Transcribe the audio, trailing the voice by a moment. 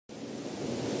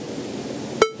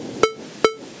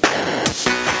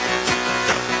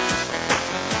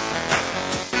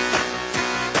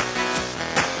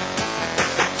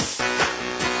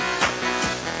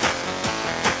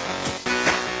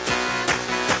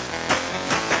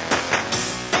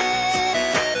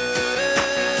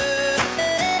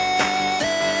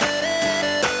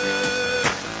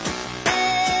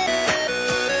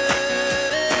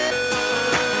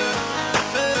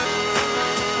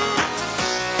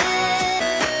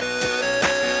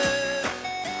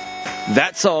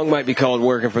That song might be called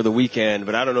Working for the Weekend,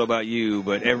 but I don't know about you,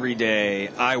 but every day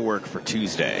I work for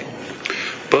Tuesday.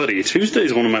 Buddy,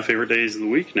 Tuesday's one of my favorite days of the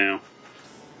week now.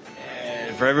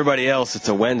 And for everybody else, it's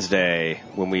a Wednesday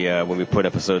when we put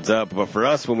episodes up. But for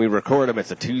us, when we record them,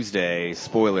 it's a Tuesday.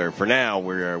 Spoiler, for now,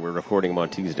 we're recording them on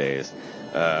Tuesdays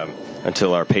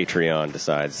until our Patreon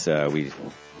decides the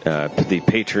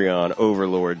Patreon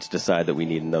overlords decide that we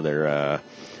need another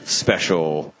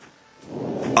special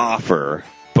offer.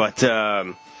 But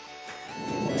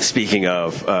speaking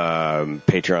of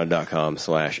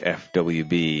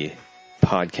patreon.com/FWB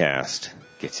podcast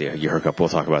gets you your hookup. We'll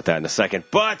talk about that in a second.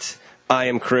 But I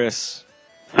am Chris.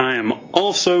 I am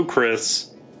also Chris.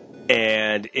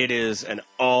 And it is an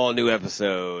all-new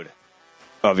episode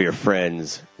of your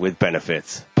Friends with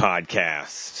Benefits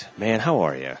podcast. Man, how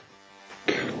are you?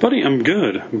 Buddy, I'm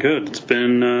good. It's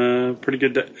been a pretty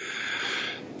good day.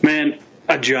 Man,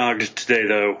 I jogged today,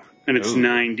 though. And it's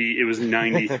 90. It was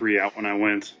 93 out when I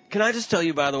went. Can I just tell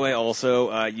you, by the way,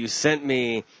 also, you sent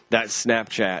me that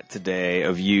Snapchat today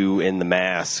of you in the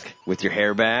mask with your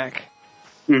hair back.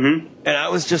 Mm-hmm. And I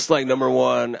was just like, number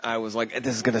one, I was like,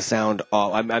 this is going to sound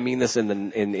awful. I mean this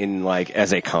in like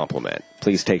as a compliment.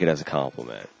 Please take it as a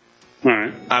compliment. All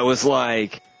right. I was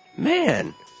like,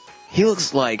 man, he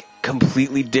looks like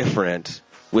completely different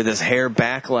with his hair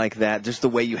back like that, just the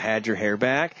way you had your hair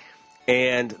back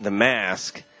and the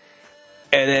mask.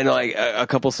 And then, like, a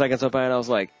couple seconds up by it, I was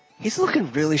like, he's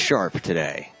looking really sharp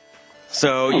today.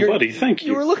 So, buddy, thank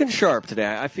you. You were looking sharp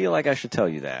today. I feel like I should tell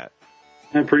you that.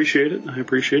 I appreciate it.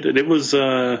 It was,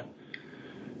 it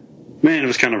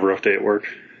was kind of a rough day at work.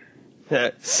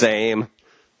 Same.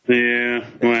 Yeah,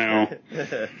 well.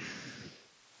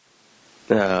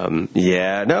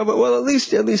 Yeah, no, but, well, at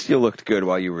least you looked good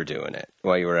while you were doing it,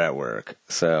 while you were at work.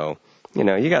 So,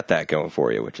 you got that going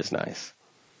for you, which is nice.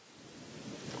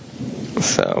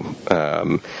 So,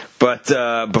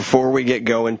 but before we get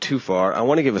going too far, I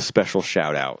want to give a special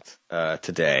shout out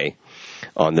today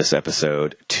on this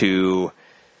episode to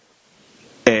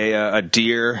a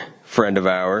dear friend of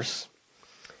ours.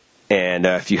 And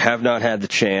if you have not had the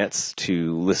chance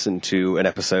to listen to an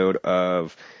episode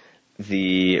of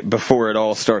the Before It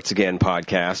All Starts Again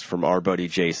podcast from our buddy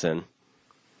Jason.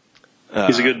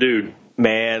 He's a good dude.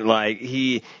 Man, like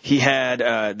he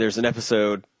had, there's an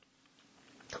episode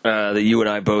that you and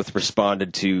I both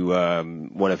responded to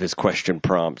one of his question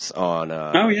prompts on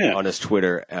on his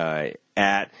Twitter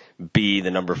at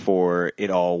B4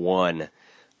 it all one,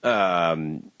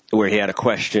 where he had a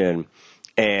question,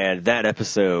 and that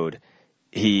episode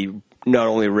he not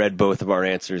only read both of our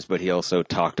answers, but he also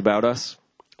talked about us,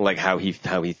 like how he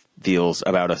feels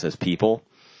about us as people.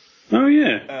 Oh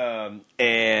yeah.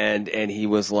 And he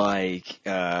was like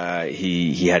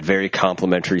he had very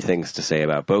complimentary things to say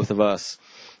about both of us.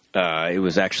 It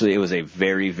was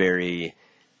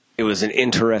an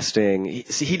interesting,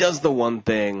 he does the one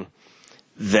thing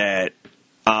that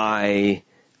I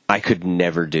could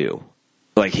never do.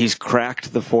 Like, he's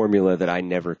cracked the formula that I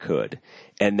never could.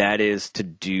 And that is to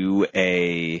do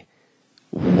a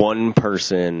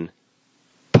one-person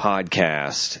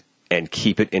podcast and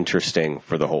keep it interesting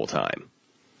for the whole time.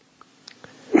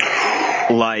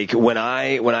 Like when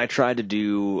I tried to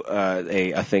do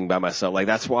a thing by myself, like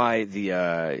that's why I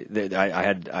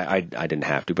didn't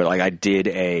have to, but like I did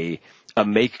a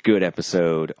Make Good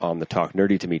episode on the Talk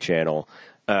Nerdy to Me channel,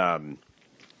 and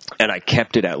I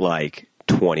kept it at like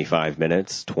 25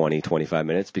 minutes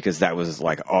because that was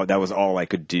all I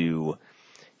could do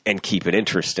and keep it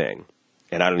interesting.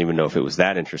 And I don't even know if it was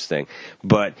that interesting,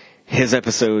 but his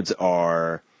episodes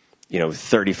are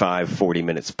 35-40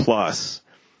 minutes plus.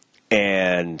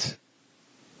 And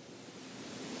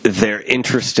they're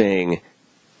interesting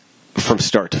from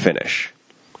start to finish,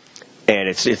 and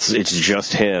it's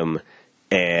just him,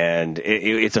 and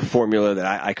it's a formula that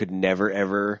I could never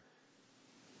ever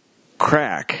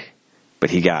crack, but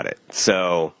he got it.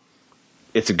 So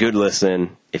it's a good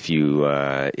listen if you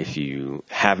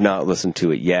have not listened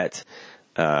to it yet.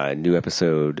 New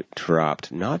episode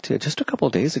dropped just a couple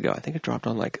of days ago. I think it dropped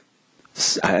on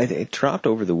it dropped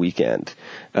over the weekend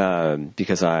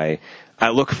because I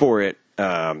look for it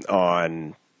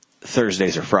on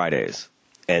Thursdays or Fridays,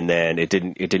 and then it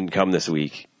didn't come this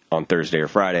week on Thursday or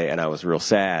Friday, and I was real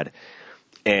sad.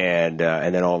 And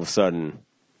then all of a sudden,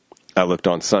 I looked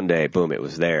on Sunday, boom, it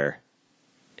was there,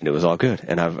 and it was all good.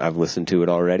 And I've listened to it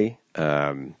already.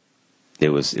 It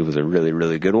was a really,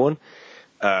 really good one.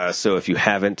 So if you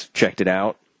haven't checked it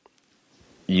out,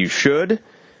 you should.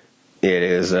 It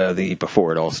is the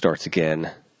Before It All Starts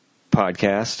Again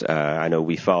podcast. I know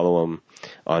we follow him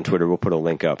on Twitter. We'll put a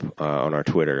link up on our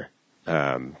Twitter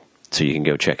so you can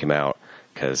go check him out.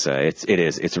 because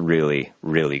it's really,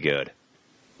 really good.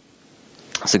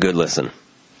 It's a good listen.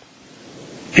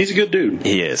 He's a good dude.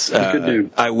 He is. He's a good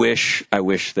dude. I wish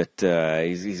that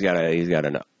he's got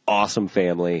an awesome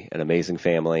family, an amazing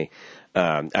family.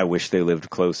 I wish they lived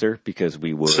closer because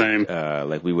we would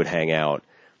we would hang out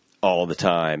all the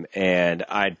time, and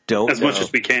I don't as much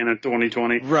as we can in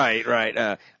 2020.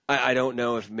 Right. I don't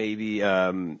know if maybe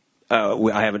I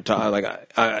haven't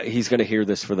talked. He's going to hear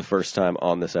this for the first time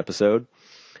on this episode,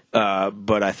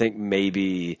 but I think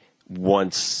maybe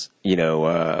once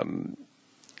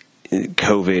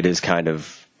COVID is kind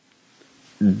of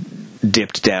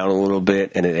dipped down a little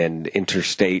bit, and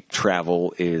interstate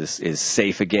travel is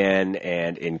safe again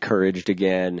and encouraged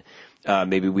again.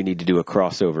 Maybe we need to do a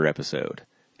crossover episode,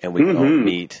 and we can all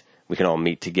meet. We can all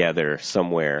meet together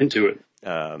somewhere into it,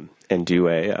 and do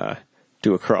a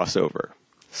crossover.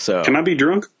 So, can I be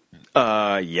drunk?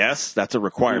 Yes, that's a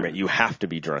requirement. You have to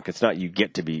be drunk. It's not you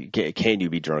get to be. Can you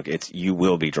be drunk? It's you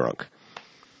will be drunk.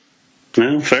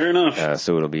 Well, fair enough.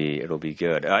 So it'll be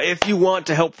good. If you want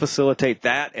to help facilitate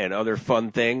that and other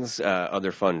fun things,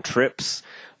 other fun trips,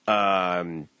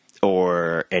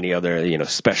 or any other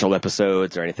special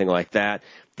episodes or anything like that,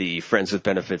 the Friends with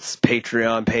Benefits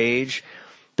Patreon page,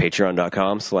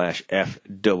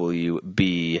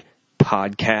 patreon.com/FWB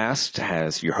podcast,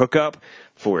 has your hookup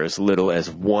for as little as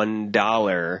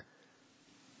 $1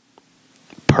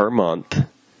 per month.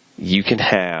 You can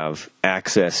have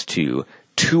access to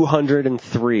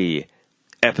 203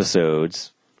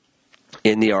 episodes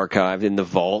in the archive, in the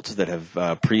vault, that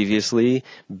have previously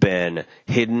been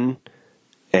hidden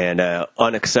and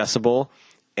unaccessible.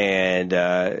 And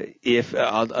we're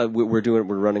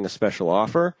running a special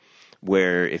offer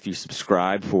where if you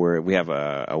subscribe we have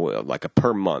a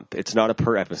per month. It's not a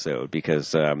per episode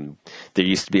because there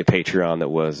used to be a Patreon that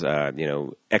was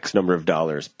X number of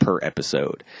dollars per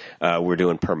episode. We're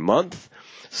doing per month.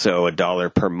 So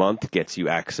 $1 per month gets you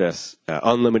access,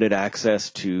 unlimited access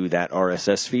to that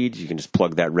RSS feed. You can just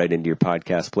plug that right into your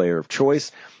podcast player of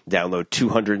choice, download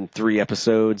 203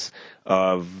 episodes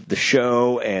of the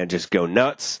show, and just go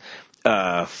nuts. We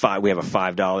have a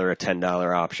 $5, a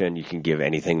 $10 option. You can give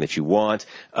anything that you want.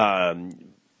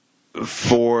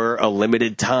 For a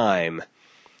limited time,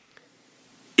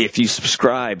 if you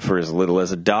subscribe for as little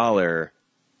as $1,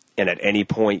 and at any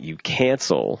point you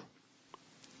cancel,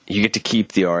 you get to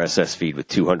keep the RSS feed with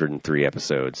 203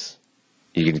 episodes.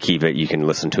 You can keep it. You can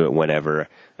listen to it whenever.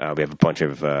 We have a bunch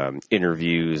of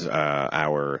interviews.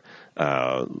 Our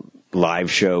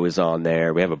live show is on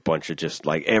there. We have a bunch of just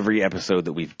every episode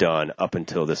that we've done up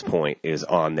until this point is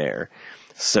on there.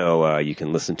 So you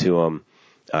can listen to them.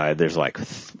 There's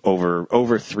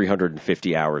over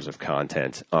 350 hours of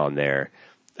content on there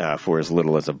for as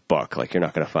little as $1. You're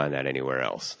not going to find that anywhere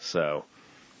else. So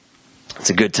it's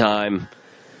a good time.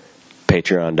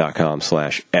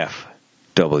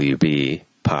 Patreon.com/FWB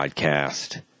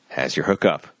podcast has your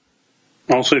hookup.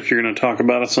 Also, if you're going to talk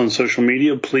about us on social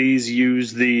media, please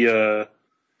use the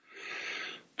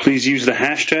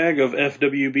hashtag of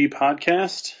FWB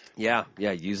podcast. Yeah,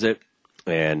 use it.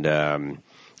 And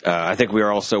I think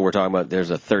we're talking about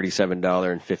there's a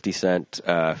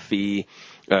 $37.50 fee.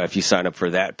 If you sign up for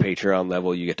that Patreon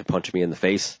level, you get to punch me in the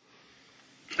face.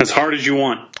 As hard as you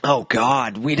want. Oh,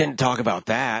 God, we didn't talk about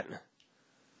that.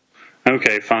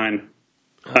 Okay, fine.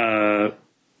 Half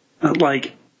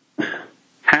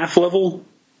level?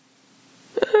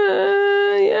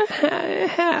 Yeah,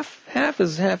 half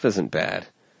isn't bad.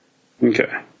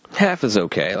 Okay. Half is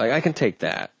okay. I can take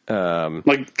that.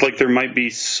 Like there might be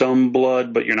some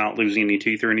blood, but you're not losing any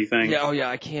teeth or anything. Yeah. Oh, yeah.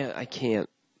 I can't.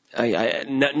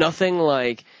 Nothing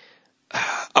like.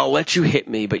 I'll let you hit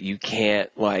me, but you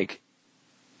can't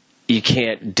You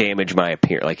can't damage my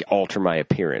appearance, alter my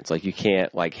appearance. You can't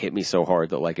hit me so hard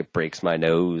that it breaks my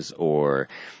nose, or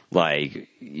I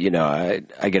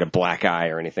get a black eye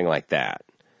or anything like that.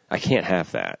 I can't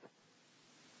have that.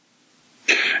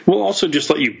 We'll also just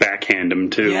let you backhand him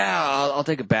too. Yeah, I'll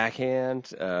take a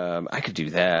backhand. I could do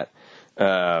that.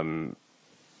 I'll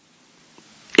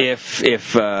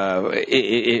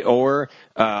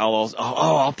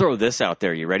throw this out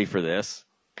there. You ready for this?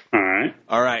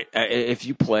 All right. If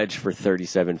you pledge for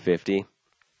 $37.50,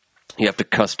 you have to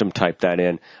custom type that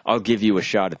in. I'll give you a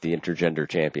shot at the Intergender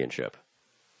Championship.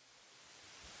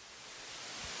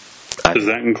 Does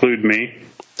that include me?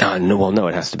 No. Well, no.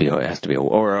 It has to be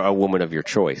or a woman of your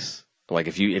choice.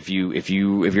 If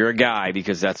you're a guy,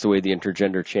 because that's the way the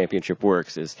Intergender Championship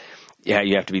works.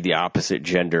 You have to be the opposite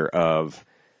gender of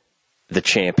the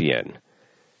champion.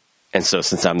 And so,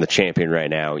 since I'm the champion right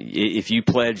now, if you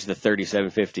pledge the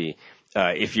 $37.50,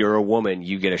 if you're a woman,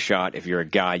 you get a shot. If you're a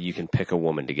guy, you can pick a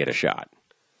woman to get a shot.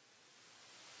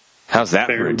 How's that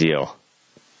Fair. for a deal?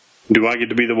 Do I get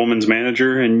to be the woman's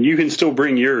manager? And you can still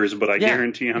bring yours, but I Yeah.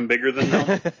 guarantee I'm bigger than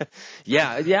them.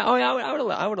 Yeah. Oh,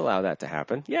 I would allow that to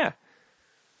happen. Yeah.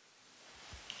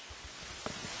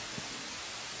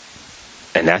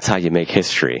 And that's how you make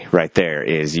history right there,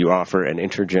 is you offer an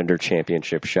intergender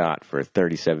championship shot for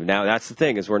 37. Now, that's the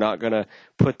thing, is we're not going to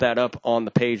put that up on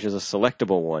the page as a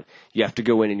selectable one. You have to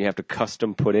go in and you have to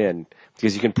custom put in,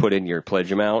 because you can put in your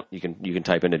pledge amount. You can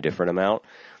type in a different amount.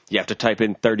 You have to type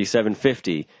in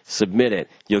 3750, submit it.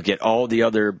 You'll get all the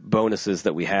other bonuses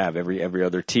that we have, every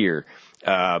other tier.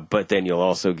 But then you'll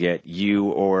also get you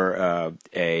or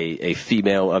a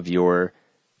female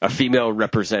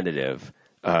representative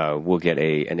will get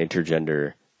an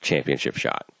intergender championship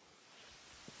shot.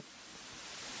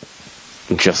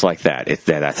 Just like that.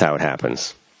 That's how it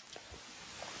happens.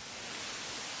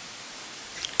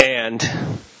 And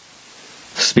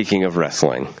speaking of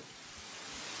wrestling,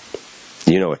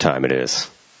 you know what time it is.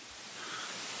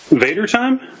 Vader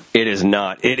time? It is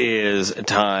not. It is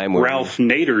time where Ralph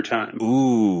Nader time.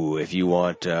 Ooh, if you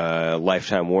want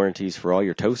lifetime warranties for all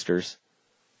your toasters,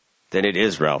 then it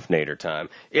is Ralph Nader time.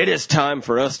 It is time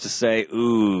for us to say,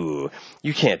 ooh,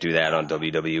 you can't do that on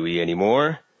WWE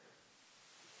anymore.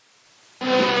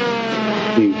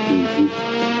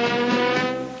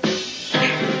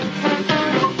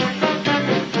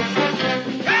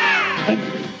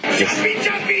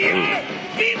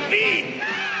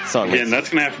 Song Again, that's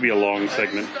going to have to be a long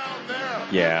segment.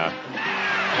 Yeah.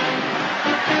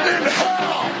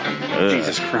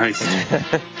 Jesus Christ.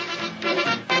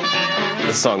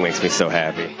 This song makes me so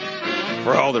happy.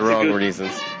 For all the wrong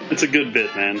reasons. It's a good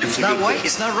bit, man. It's not right.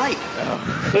 It's not right.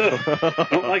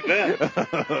 Don't like that.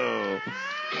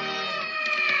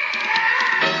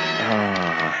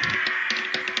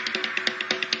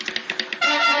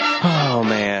 Oh,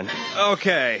 man.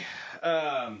 Okay.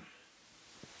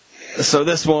 So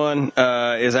this one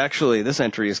is actually, this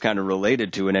entry is kind of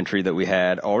related to an entry that we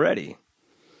had already.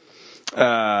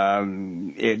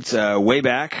 It's way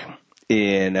back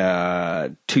in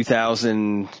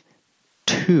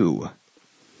 2002.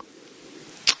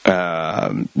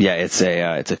 It's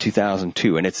a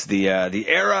 2002, and it's the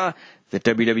era that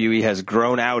WWE has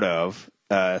grown out of,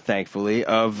 thankfully,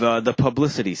 of the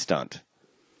publicity stunt.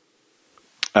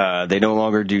 They no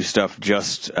longer do stuff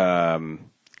just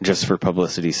for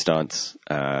publicity stunts.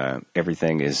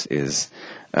 Everything is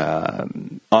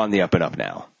on the up and up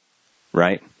now,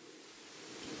 right?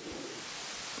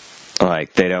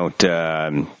 Like they don't.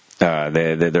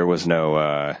 There was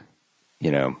no,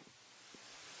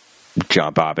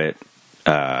 John Bobbitt,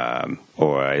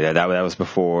 or that was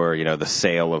before the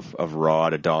sale of Raw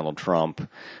to Donald Trump.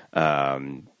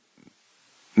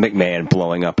 McMahon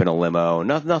blowing up in a limo.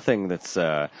 Nothing that's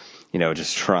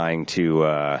just trying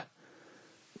to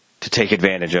take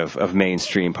advantage of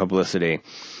mainstream publicity.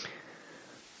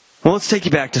 Well, let's take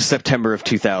you back to September of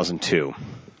 2002.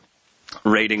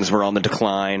 Ratings were on the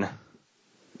decline,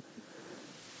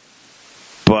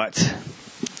 but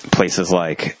places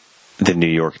like the New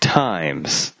York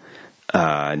Times,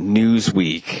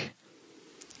 Newsweek,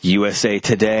 USA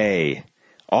Today,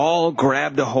 all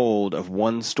grabbed a hold of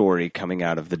one story coming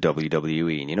out of the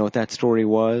WWE. And you know what that story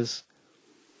was?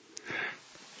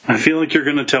 I feel like you're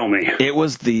going to tell me. It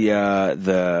was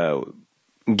the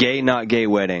gay, not gay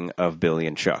wedding of Billy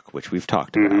and Chuck, which we've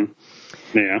talked about.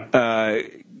 Yeah.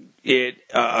 It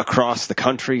across the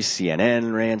country,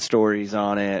 CNN ran stories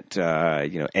on it.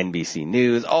 NBC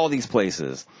News, all these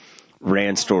places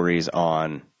ran stories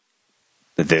on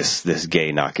this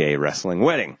gay, not gay wrestling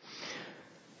wedding.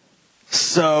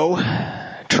 So,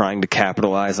 trying to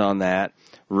capitalize on that,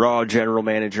 Raw general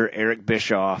manager Eric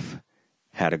Bischoff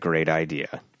had a great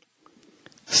idea.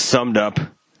 Summed up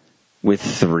with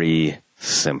 3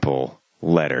 simple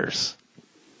letters.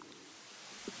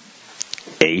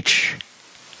 HLA.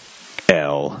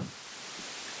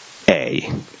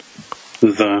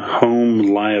 The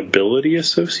Home Liability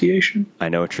Association? I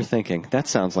know what you're thinking. That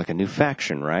sounds like a new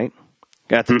faction, right?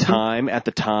 At the time, the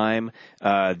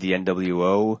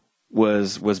NWO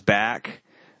was back.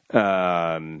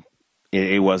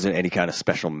 It wasn't any kind of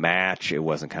special match. It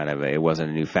wasn't a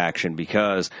new faction,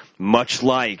 because much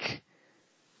like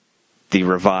the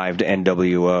revived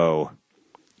NWO,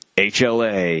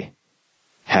 HLA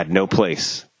had no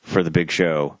place for the Big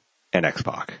Show and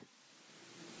X-Pac.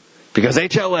 Because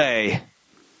HLA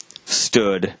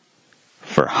stood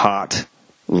for Hot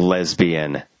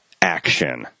Lesbian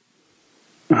Action.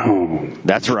 Oh.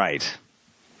 That's right.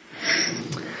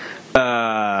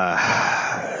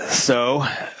 So,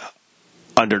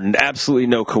 under absolutely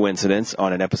no coincidence,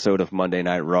 on an episode of Monday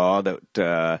Night Raw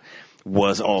that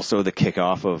was also the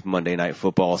kickoff of Monday Night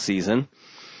Football season.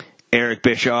 Eric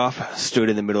Bischoff stood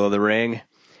in the middle of the ring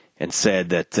and said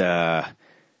that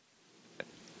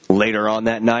later on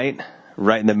that night,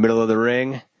 right in the middle of the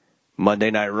ring,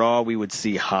 Monday Night Raw, we would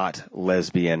see hot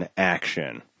lesbian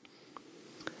action.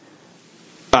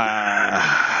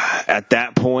 At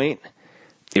that point,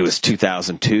 it was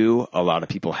 2002. A lot of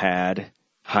people had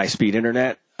high-speed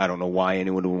internet. I don't know why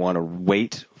anyone would want to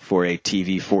wait for a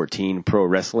TV-14 pro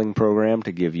wrestling program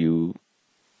to give you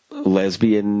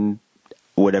lesbian,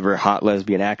 whatever hot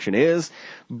lesbian action is.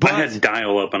 But I had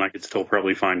dial-up, and I could still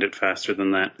probably find it faster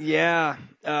than that. Yeah.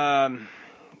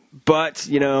 But,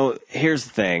 here's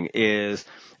the thing, is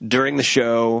during the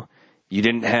show, you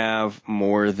didn't have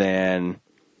more than,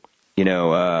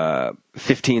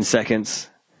 15 seconds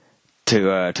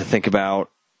to think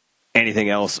about anything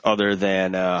else other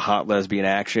than hot lesbian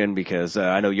action, because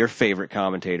I know your favorite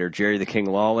commentator, Jerry the King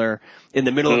Lawler, in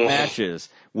the middle of matches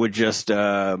would just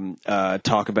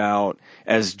talk about,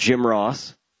 as Jim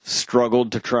Ross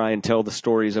struggled to try and tell the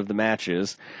stories of the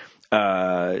matches,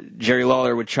 Jerry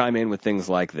Lawler would chime in with things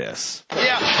like this.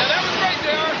 Yeah, now that was great,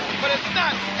 JR, but it's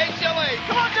not HLA.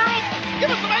 Come on, girls, give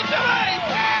us some HLA.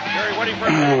 Jerry waiting for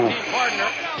a tag team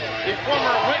partner, the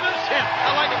former women's champ.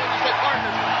 I like it when you say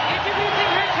partner.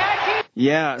 Introducing her tag team.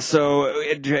 Yeah, so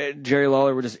Jerry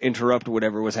Lawler would just interrupt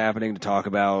whatever was happening to talk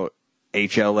about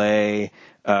HLA,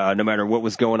 no matter what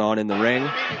was going on in the ring.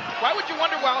 Why would you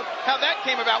wonder how that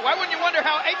came about? Why wouldn't you wonder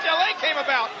how HLA came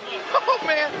about? Oh,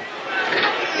 man.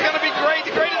 This is going to be great.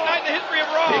 The greatest night in the history of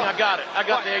Raw. I got it. I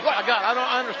got it.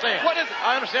 I understand. What is it?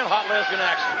 I understand hot lesbian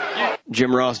action.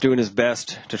 Jim Ross doing his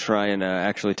best to try and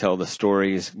actually tell the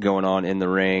stories going on in the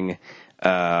ring.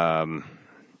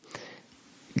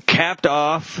 Capped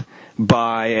off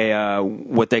by a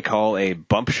what they call a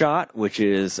bump shot, which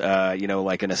is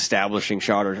like an establishing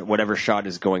shot or whatever shot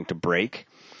is going to break,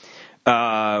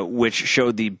 which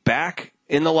showed the back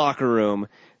in the locker room,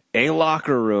 a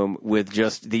locker room with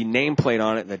just the nameplate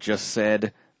on it that just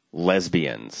said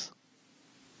lesbians.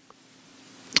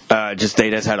 They just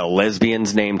had a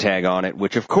lesbians name tag on it,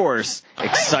 which of course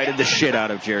excited the shit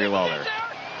out of Jerry Lawler.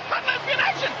 Hot lesbian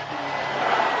action.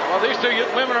 Well, these two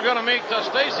women are going to meet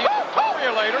Stacy and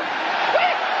Victoria later.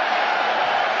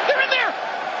 They're in there.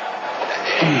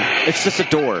 It's just a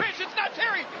door. It's not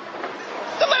Terry.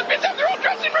 The lesbians have their own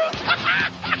dressing rooms.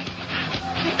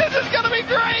 This is going to be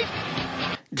great.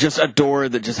 Just a door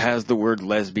that just has the word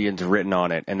lesbians written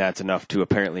on it, and that's enough to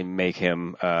apparently make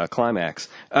him climax.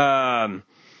 Do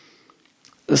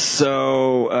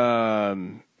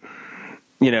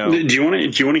you want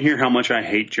to hear how much I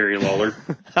hate Jerry Lawler?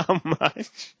 How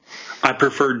much? I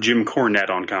prefer Jim Cornette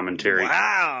on commentary.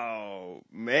 Wow,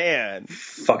 man.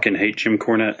 Fucking hate Jim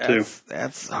Cornette too.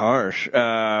 That's harsh.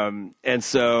 And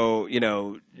so,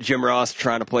 Jim Ross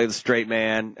trying to play the straight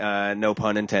man, no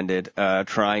pun intended,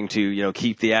 trying to,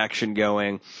 keep the action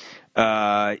going.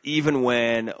 Even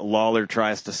when Lawler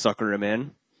tries to sucker him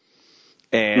in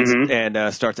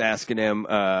and starts asking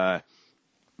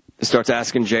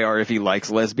JR if he likes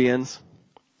lesbians.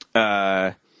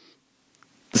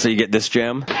 So you get this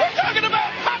gem. We're talking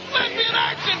about hot lesbian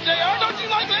action, JR. Don't you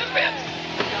like lesbians?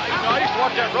 I used to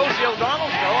watch that Rosie O'Donnell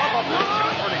show. I thought that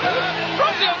was pretty good.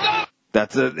 Rosie O'Donnell.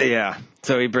 That's it, yeah.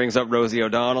 So he brings up Rosie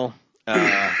O'Donnell.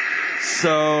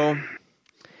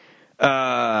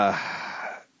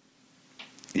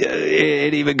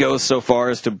 It even goes so far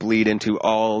as to bleed into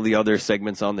all the other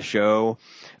segments on the show.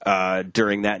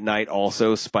 During that night,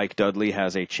 also, Spike Dudley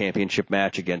has a championship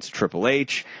match against Triple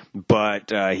H, but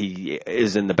he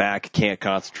is in the back, can't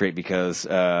concentrate because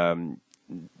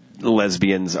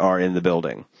lesbians are in the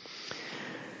building.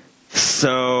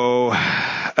 So,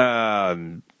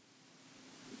 can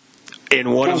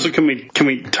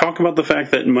we talk about the fact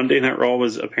that Monday Night Raw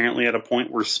was apparently at a point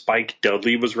where Spike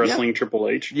Dudley was wrestling Triple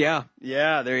H? Yeah,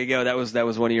 there you go. That was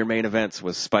one of your main events,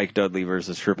 was Spike Dudley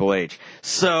versus Triple H.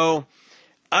 So,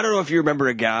 I don't know if you remember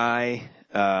a guy,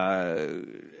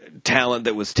 talent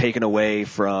that was taken away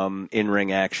from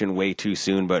in-ring action way too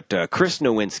soon, but Chris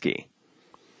Nowinski.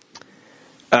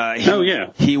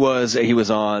 He was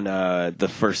on the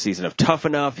first season of Tough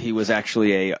Enough. He was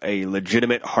actually a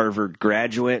legitimate Harvard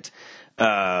graduate,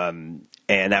 and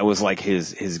that was like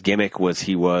his gimmick was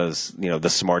he was the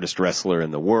smartest wrestler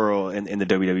in the world in the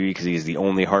WWE because he's the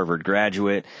only Harvard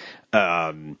graduate.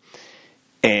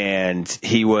 And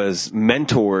he was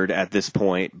mentored at this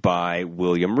point by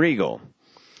William Regal.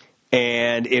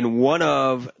 And in one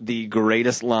of the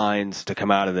greatest lines to come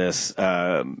out of this,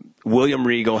 William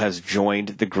Regal has joined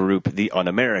the group The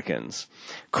Un-Americans.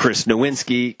 Chris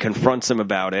Nowinski confronts him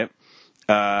about it.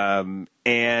 And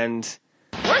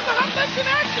Wait Where's the hot lesbian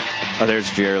action? Oh, there's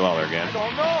Jerry Lawler again. I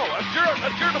don't know. Let's hear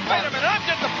the Wait a minute, I'm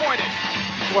disappointed.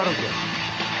 So I don't get it.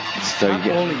 So you Not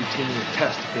get, only are you taking a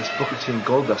test to face Booker T and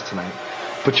Goldust tonight,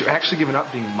 but you're actually giving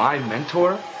up being my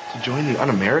mentor to join the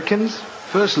Un-Americans?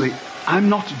 Firstly, I'm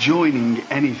not joining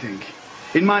anything.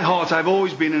 In my heart, I've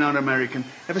always been an un-American,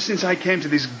 ever since I came to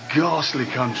this ghastly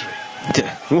country.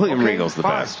 William Okay, Regal's the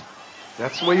fine. best.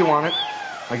 That's the way you want it.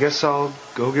 I guess I'll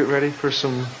go get ready for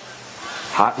some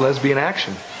hot lesbian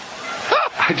action.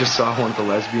 I just saw one of the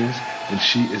lesbians, and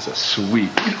she is a sweet.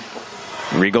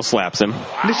 Regal slaps him.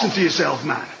 Listen to yourself,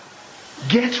 man.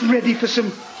 Get ready for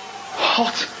some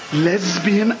hot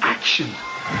lesbian action.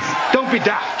 Don't be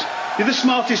daft. You're the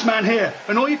smartest man here,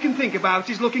 and all you can think about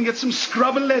is looking at some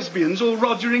scrubbing lesbians all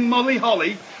rogering Molly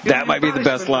Holly. That might be the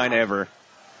best line ever.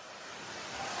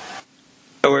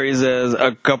 Where he says,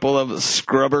 a couple of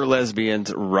scrubber lesbians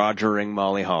rogering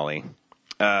Molly Holly.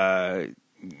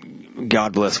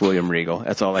 God bless William Regal.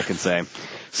 That's all I can say.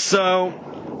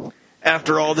 So,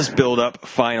 after all this build-up,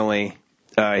 finally,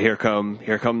 here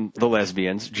come the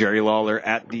lesbians. Jerry Lawler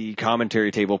at the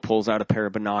commentary table pulls out a pair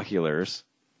of binoculars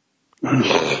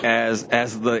as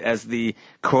the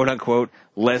quote unquote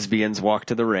lesbians walk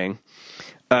to the ring.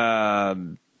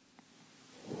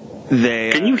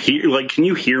 Can you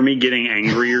hear me getting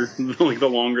angrier like the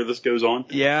longer this goes on?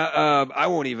 Yeah, I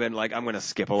won't even I'm going to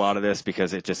skip a lot of this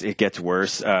because it gets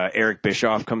worse. Eric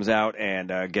Bischoff comes out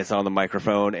and gets on the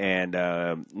microphone and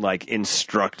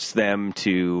instructs them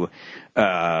to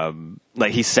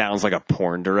he sounds like a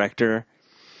porn director.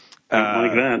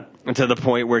 Like that. And to the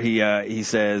point where he even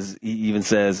says,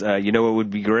 you know what would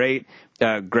be great?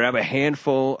 Grab a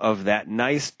handful of that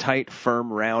nice, tight,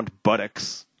 firm, round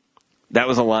buttocks. That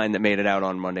was a line that made it out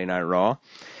on Monday Night Raw.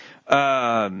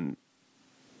 And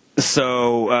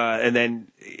then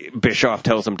Bischoff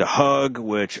tells him to hug,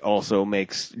 which also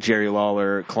makes Jerry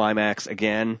Lawler climax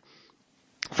again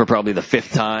for probably the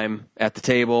fifth time at the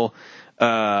table.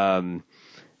 And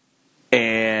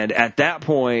at that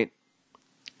point,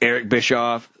 Eric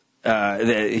Bischoff,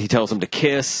 he tells him to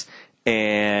kiss.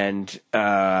 And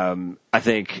I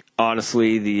think,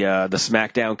 honestly, the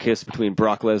SmackDown kiss between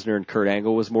Brock Lesnar and Kurt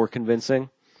Angle was more convincing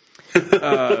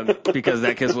because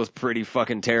that kiss was pretty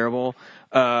fucking terrible.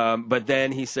 But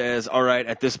then he says, all right,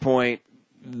 at this point,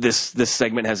 this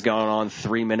segment has gone on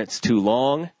 3 minutes too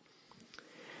long.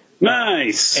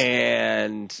 Nice.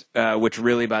 And which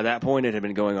really, by that point, it had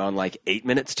been going on 8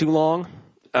 minutes too long.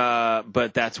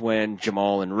 But that's when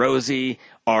Jamal and Rosie,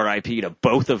 R.I.P. to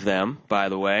both of them, by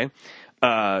the way,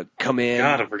 come in.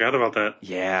 God, I forgot about that.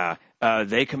 Yeah.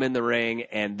 They come in the ring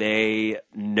and they,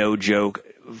 no joke,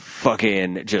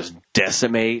 fucking just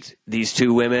decimate these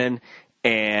two women.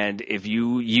 And if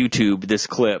you YouTube this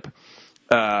clip,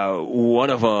 one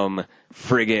of them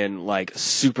friggin'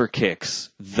 super kicks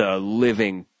the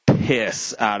living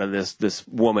piss out of this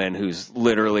woman who's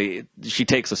literally, she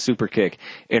takes a super kick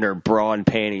in her bra and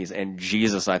panties, and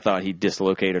Jesus, I thought he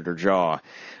dislocated her jaw.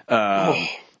 He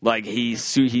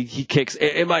kicks,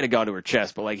 it might have gone to her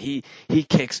chest, but he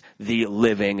kicks the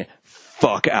living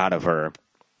fuck out of her.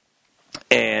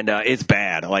 And it's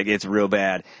bad, it's real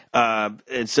bad.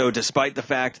 And so despite the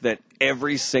fact that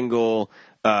every single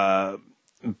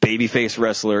babyface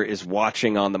wrestler is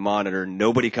watching on the monitor,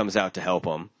 nobody comes out to help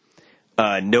them.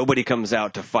 Nobody comes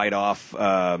out to fight off,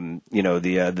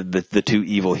 the two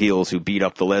evil heels who beat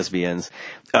up the lesbians.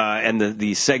 And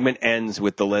the segment ends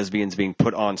with the lesbians being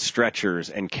put on stretchers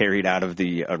and carried out of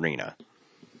the arena.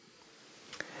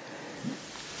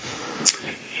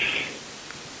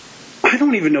 I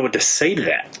don't even know what to say to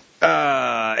that.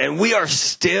 And we are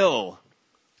still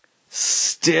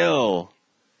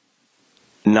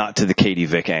not to the Katie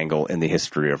Vick angle in the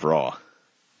history of Raw.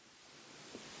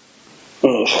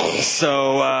 Ugh.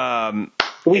 So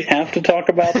we have to talk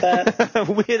about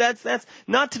that. that's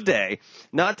not today,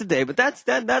 but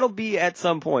that'll be at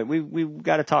some point. We've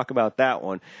got to talk about that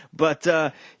one. But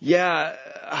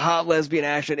hot lesbian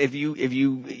action. If you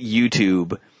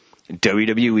YouTube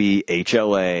WWE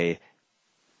HLA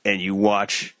and you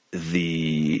watch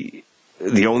the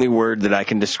only word that I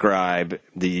can describe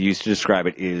that you used to describe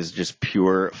it is just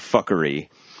pure fuckery.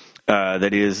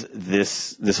 That is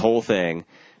this whole thing.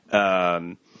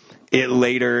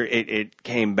 It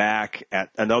came back at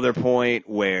another point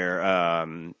where,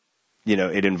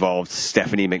 it involved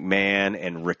Stephanie McMahon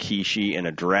and Rikishi in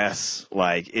a dress.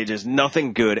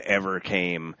 Nothing good ever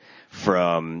came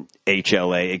from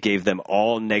HLA. It gave them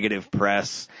all negative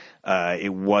press.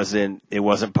 It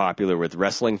wasn't popular with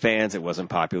wrestling fans. It wasn't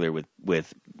popular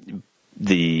with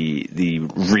the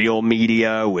real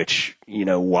media, which,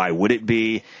 why would it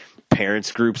be?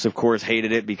 parents groups, of course,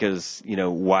 hated it because,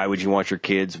 why would you want your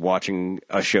kids watching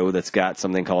a show that's got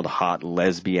something called hot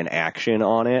lesbian action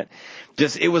on it?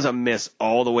 It was a miss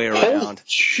all the way around. Holy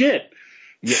shit.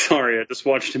 Yeah. Sorry, I just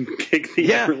watched him kick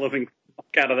the ever-loving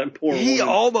fuck out of that poor woman. He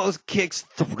almost kicks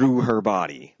through her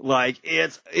body. Like,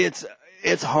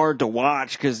 it's hard to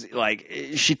watch because, like,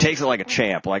 she takes it like a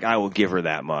champ. Like, I will give her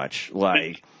that much.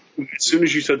 Like, as soon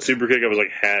as you said super kick, I was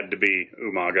like, had to be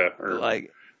Umaga or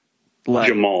like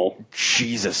Jamal.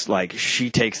 Jesus, like,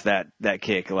 she takes that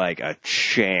kick like a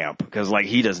champ because, like,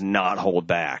 he does not hold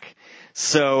back.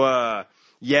 So,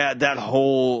 yeah, that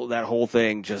whole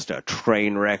thing, just a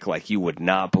train wreck like you would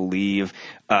not believe.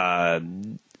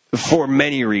 For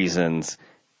many reasons,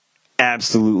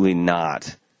 absolutely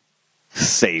not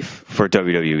safe for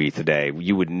WWE today.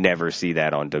 You would never see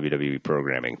that on WWE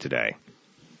programming today.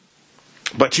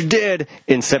 But you did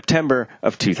in September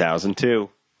of 2002.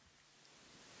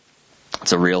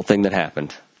 It's a real thing that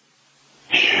happened.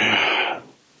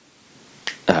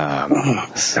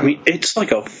 I mean, it's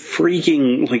like a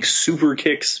freaking super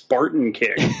kick, Spartan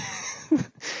kick.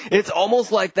 It's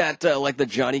almost like that, like the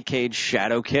Johnny Cage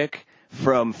shadow kick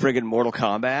from friggin' Mortal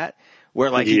Kombat, where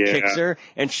like he kicks her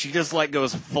and she just like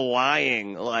goes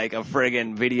flying like a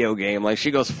friggin' video game. Like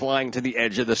she goes flying to the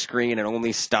edge of the screen and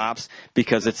only stops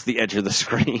because it's the edge of the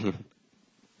screen.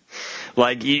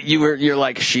 Like you're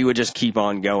like, she would just keep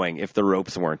on going if the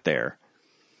ropes weren't there.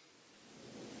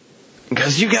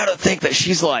 Because you got to think that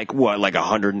she's like, what, like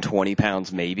 120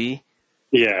 pounds maybe?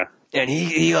 Yeah. And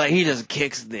he just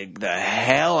kicks the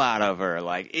hell out of her.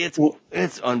 Like,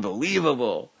 it's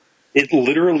unbelievable. It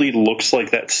literally looks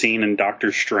like that scene in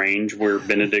Doctor Strange where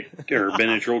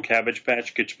Benadryl Cabbage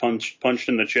Patch gets punched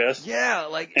in the chest. Yeah,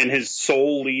 like, and his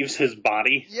soul leaves his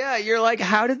body. Yeah, you're like,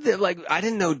 how did I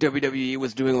didn't know WWE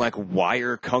was doing like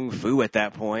wire kung fu at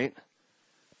that point.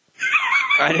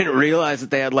 I didn't realize that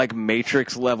they had like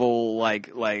Matrix level like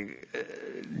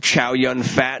Chow Yun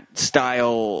Fat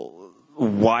style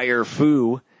wire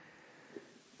fu.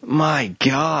 My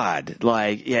God,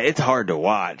 like, yeah, it's hard to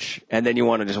watch, and then you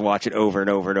want to just watch it over and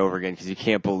over and over again because you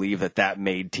can't believe that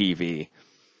made TV.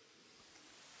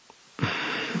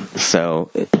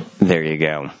 So there you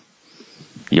go,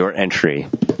 your entry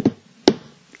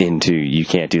into you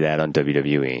can't do that on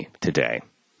WWE today.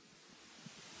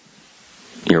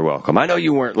 You're welcome. I know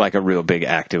you weren't like a real big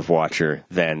active watcher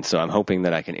then, so I'm hoping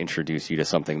that I can introduce you to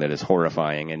something that is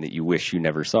horrifying and that you wish you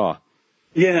never saw.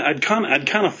 Yeah, I'd kind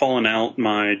of fallen out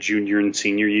my junior and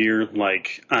senior year.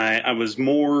 Like I was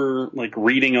more like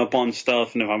reading up on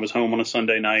stuff, and if I was home on a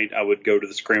Sunday night, I would go to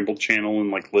the Scrambled channel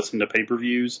and like listen to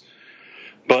pay-per-views.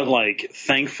 But like,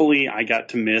 thankfully, I got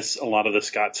to miss a lot of the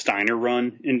Scott Steiner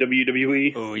run in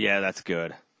WWE. Oh yeah, that's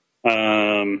good.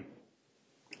 And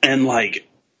like,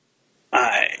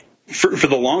 for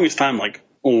the longest time, like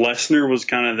Lesnar was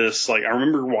kind of this like, I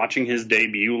remember watching his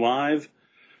debut live.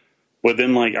 But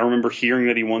then, like, I remember hearing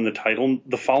that he won the title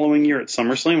the following year at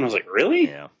SummerSlam, and I was like, really?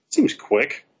 Yeah. Seems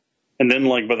quick. And then,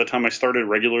 like, by the time I started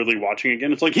regularly watching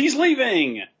again, it's like, he's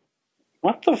leaving!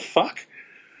 What the fuck?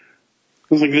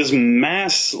 It was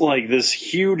like this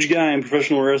huge guy in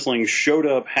professional wrestling showed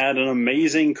up, had an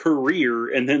amazing career,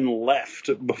 and then left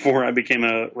before I became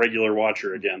a regular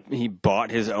watcher again. He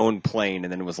bought his own plane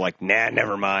and then was like, nah,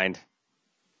 never mind.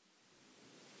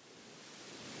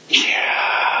 Yeah.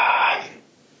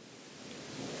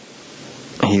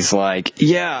 He's like,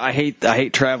 yeah, I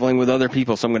hate traveling with other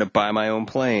people, so I'm going to buy my own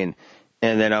plane.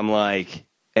 And then I'm like,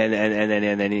 and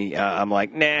then I'm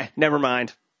like, nah, never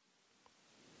mind.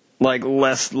 Like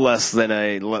less than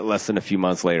a few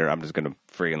months later, I'm just going to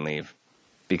friggin' leave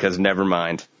because never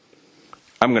mind.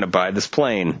 I'm going to buy this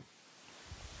plane.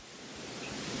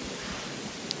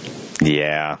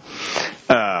 Yeah.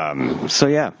 So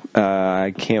yeah,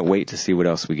 I can't wait to see what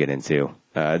else we get into.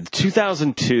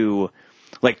 2002.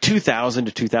 Like 2000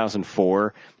 to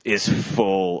 2004 is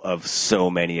full of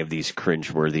so many of these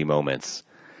cringeworthy moments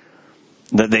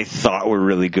that they thought were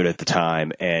really good at the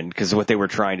time. And because what they were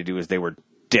trying to do is they were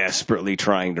desperately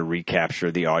trying to recapture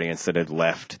the audience that had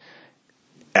left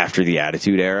after the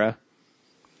Attitude Era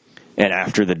and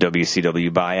after the WCW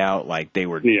buyout. Like they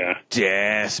were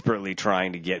desperately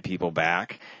trying to get people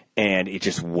back, and it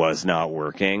just was not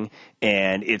working.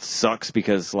 And it sucks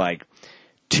because like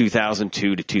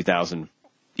 2002 to 2000.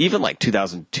 Even like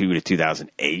 2002 to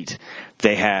 2008,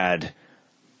 they had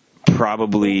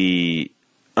probably,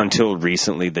 until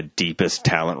recently, the deepest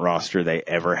talent roster they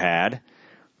ever had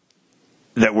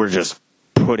that were just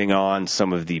putting on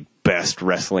some of the best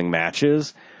wrestling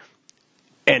matches,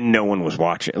 and no one was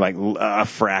watching. Like, a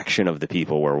fraction of the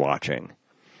people were watching.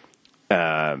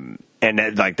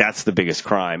 like that's the biggest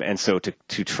crime. And so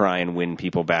to try and win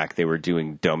people back, they were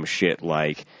doing dumb shit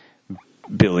like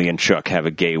Billy and Chuck have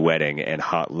a gay wedding and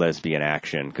hot lesbian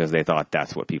action because they thought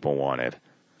that's what people wanted.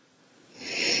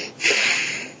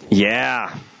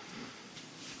 Yeah.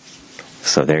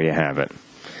 So there you have it.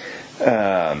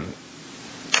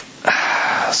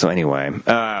 So anyway,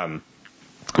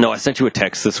 no, I sent you a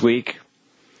text this week.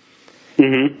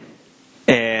 Mm-hmm.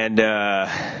 And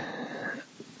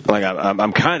like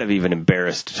I'm kind of even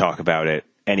embarrassed to talk about it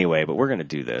anyway, but we're going to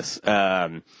do this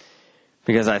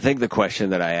because I think the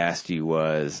question that I asked you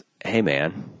was, "Hey,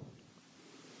 man,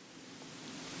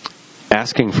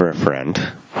 asking for a friend,"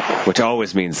 which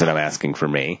always means that I'm asking for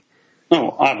me.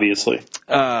 Oh, obviously.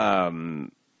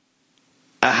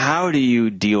 How do you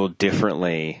deal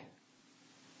differently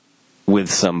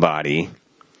with somebody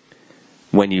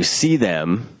when you see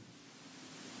them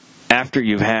after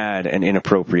you've had an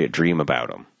inappropriate dream about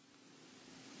them?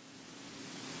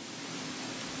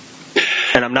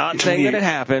 And I'm not saying that it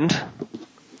happened.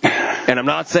 And I'm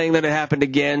not saying that it happened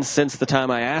again since the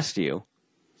time I asked you.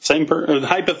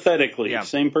 Hypothetically, Yeah.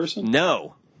 same person?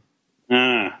 No.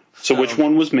 So which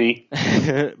one was me?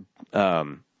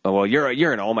 Well,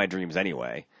 you're in all my dreams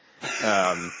anyway.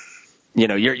 You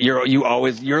know,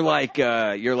 you're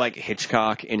like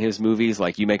Hitchcock in his movies.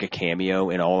 Like you make a cameo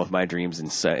in all of my dreams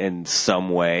in some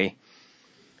way.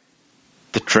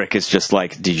 The trick is just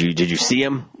like, did you see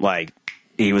him? Like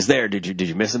he was there. Did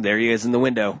you miss him? There he is in the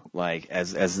window. Like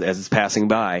as it's passing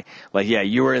by. Like yeah,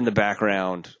 you were in the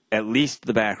background, at least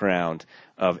the background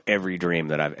of every dream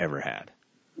that I've ever had.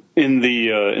 In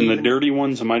the dirty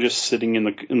ones, am I just sitting in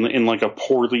like a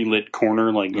poorly lit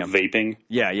corner, like vaping?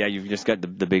 Yeah, you've just got the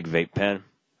big vape pen.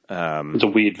 It's a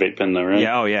weed vape pen, though, right?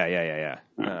 Yeah, oh yeah.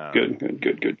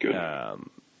 Good.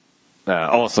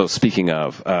 Also, speaking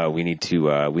of, we need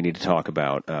to talk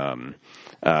about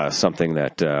something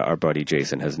that our buddy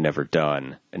Jason has never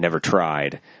done, never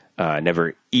tried,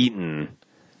 never eaten.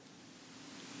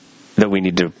 That we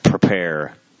need to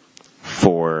prepare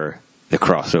for the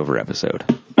crossover episode.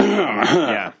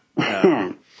 Yeah.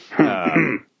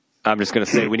 I'm just gonna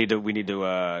say we need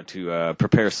to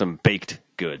prepare some baked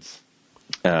goods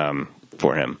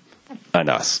for him and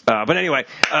us. But anyway,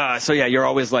 so yeah, you're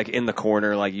always like in the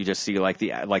corner, like you just see like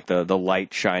the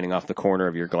light shining off the corner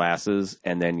of your glasses,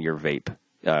 and then your vape,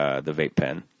 the vape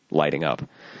pen lighting up,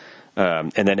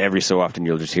 and then every so often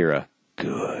you'll just hear a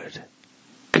good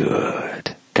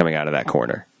coming out of that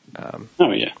corner.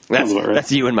 Oh yeah,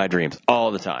 that's you in my dreams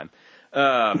all the time.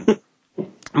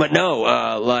 But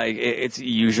no, like it's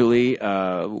usually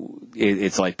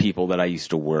it's like people that I used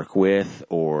to work with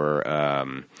or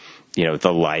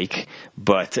the like.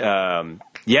 But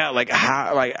yeah, like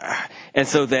how and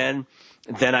so then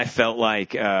I felt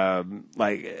like and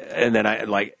then I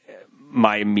like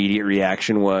my immediate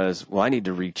reaction was, well, I need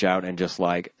to reach out and just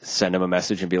like send him a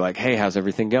message and be like, hey, how's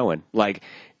everything going? Like.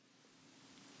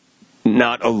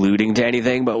 Not alluding to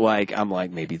anything, but like I'm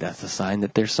like maybe that's a sign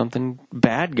that there's something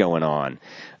bad going on.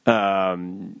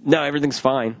 No, everything's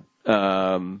fine.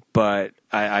 But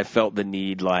I felt the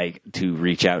need like to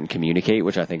reach out and communicate,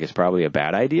 which I think is probably a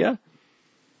bad idea.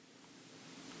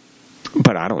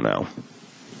 But I don't know.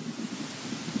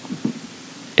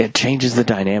 It changes the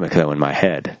dynamic though in my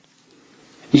head.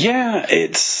 Yeah,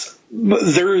 there's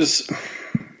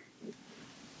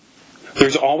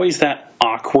always that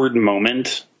awkward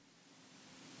moment.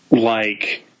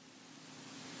 Like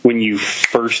when you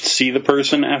first see the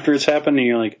person after it's happened and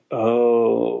you're like,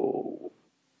 oh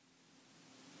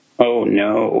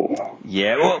no.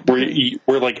 Yeah. Well,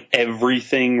 where like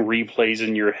everything replays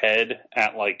in your head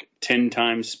at like 10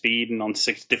 times speed and on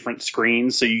 6 different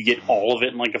screens. So you get all of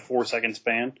it in like a 4-second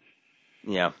span.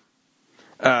 Yeah.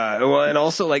 Well, and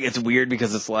also like, it's weird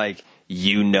because it's like,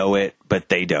 you know it, but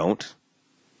they don't.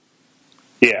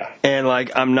 Yeah. And like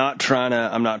I'm not trying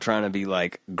to be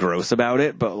like gross about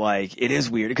it, but like it is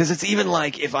weird because it's even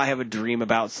like if I have a dream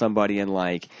about somebody and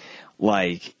like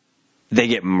they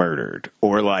get murdered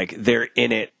or like they're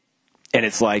in it and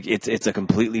it's like it's a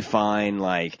completely fine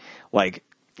like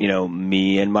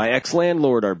me and my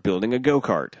ex-landlord are building a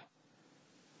go-kart.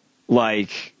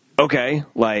 Like okay,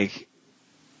 like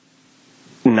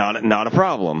not a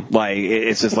problem. Like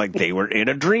it's just like they were in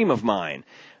a dream of mine.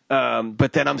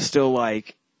 But then I'm still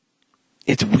like,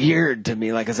 it's weird to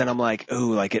me, like, cause then I'm like,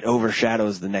 ooh, like it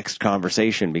overshadows the next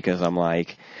conversation because I'm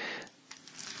like,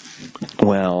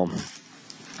 well,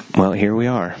 here we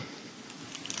are.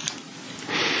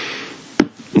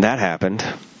 That happened.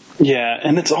 Yeah.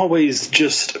 And it's always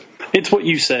just, it's what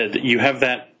you said. You have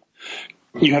that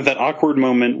awkward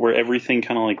moment where everything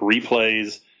kind of like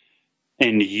replays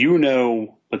and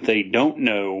but they don't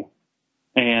know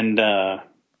And oh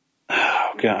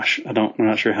gosh, I'm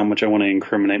not sure how much I want to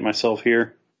incriminate myself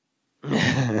here.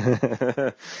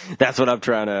 That's what I'm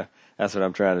trying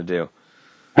to do.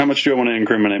 How much do I want to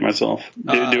incriminate myself?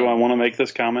 Do I want to make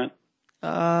this comment?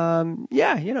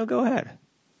 Yeah, go ahead.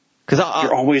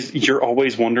 Because you're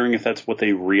always wondering if that's what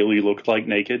they really looked like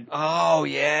naked. Oh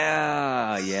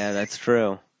yeah, that's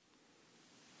true.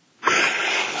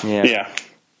 Yeah.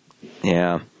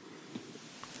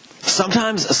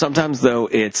 Sometimes though,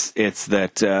 it's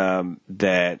that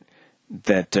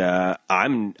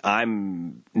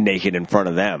I'm naked in front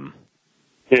of them.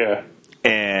 Yeah.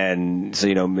 And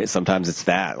so sometimes it's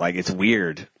that, like, it's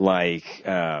weird, like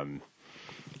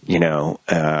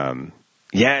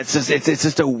it's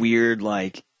just a weird,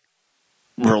 like,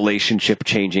 relationship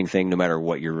changing thing no matter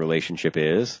what your relationship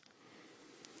is.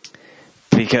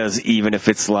 Because even if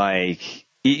it's like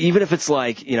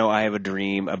I have a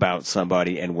dream about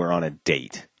somebody and we're on a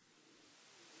date,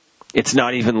 it's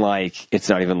not even like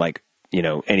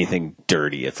anything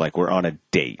dirty. It's like we're on a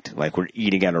date, like we're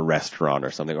eating at a restaurant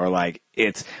or something, or like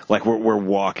it's like we're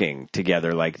walking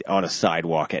together, like on a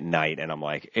sidewalk at night, and I'm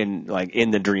like in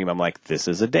the dream, I'm like, this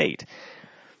is a date.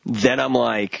 Then I'm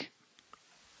like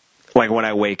when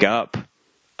I wake up,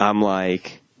 I'm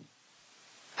like,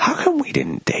 how come we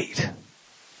didn't date?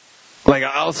 Like,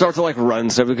 I'll start to, like, run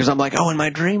stuff because I'm like, oh, in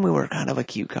my dream we were kind of a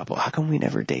cute couple. How come we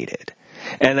never dated?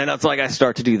 And then it's like I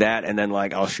start to do that, and then,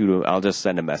 like, I'll just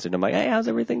send a message. I'm like, hey, how's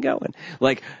everything going?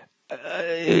 Like,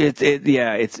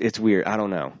 it's weird. I don't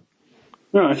know.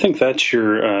 No, I think that's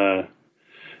your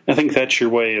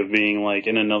way of being, like,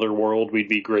 in another world we'd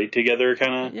be great together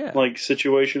kind of, like,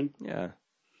 situation. Yeah.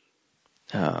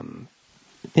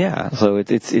 So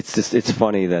it's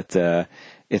funny that,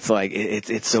 it's like,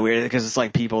 it's so weird because it's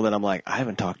like people that I'm like, I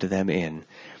haven't talked to them in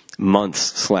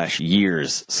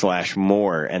months/years/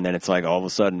 more. And then it's like all of a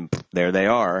sudden there they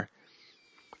are.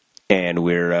 And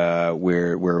we're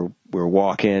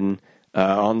walking,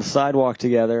 on the sidewalk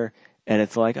together. And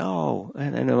it's like, oh,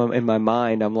 and in my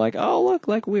mind, I'm like, oh, look,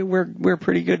 like we're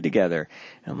pretty good together.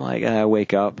 And I'm like, and I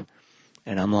wake up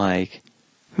and I'm like,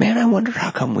 man, I wonder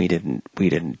how come we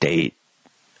didn't date.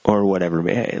 Or whatever,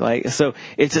 like, so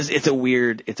it's a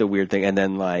weird thing. And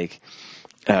then like,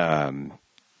 my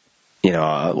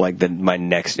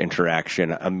next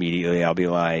interaction, immediately I'll be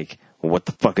like, well, what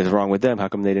the fuck is wrong with them? How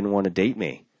come they didn't want to date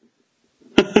me?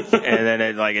 And then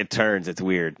it turns, it's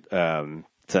weird. So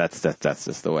that's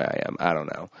just the way I am. I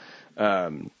don't know.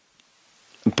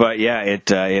 But yeah,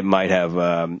 it might have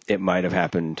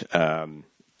happened,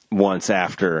 once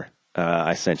after,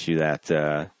 I sent you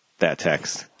that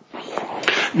text.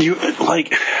 You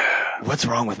like, what's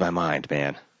wrong with my mind,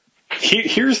 man?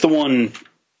 Here's the one.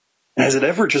 Has it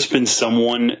ever just been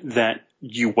someone that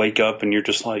you wake up and you're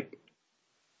just like,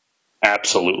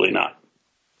 absolutely not?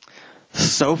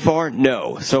 So far,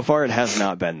 no. So far, it has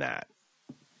not been that.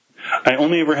 I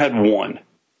only ever had one,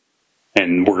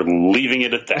 and we're leaving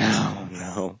it at that.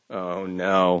 Oh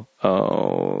no.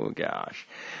 Oh gosh.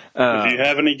 If you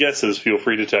have any guesses, feel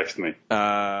free to text me.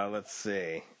 Let's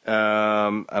see.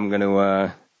 I'm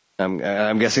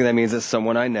guessing that means it's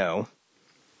someone I know.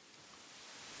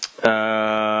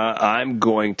 I'm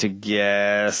going to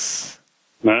guess.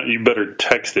 You better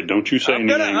text it. Don't you say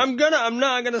anything. I'm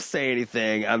not gonna say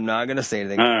anything. All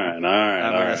right.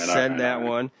 I'm gonna send that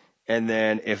one, and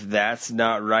then if that's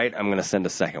not right, I'm gonna send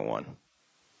a second one,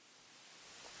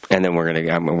 and then we're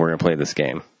gonna play this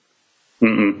game.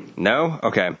 Mm-mm. No?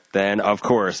 Okay. Then, of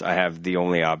course, I have the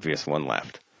only obvious one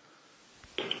left.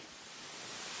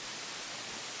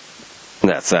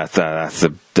 That's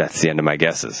the end of my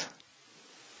guesses.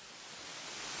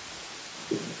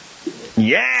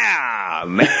 Yeah,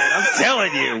 man, I'm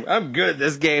telling you, I'm good at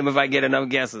this game if I get enough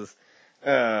guesses.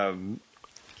 Honestly,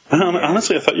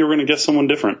 I thought you were going to guess someone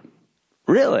different.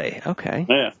 Really? Okay.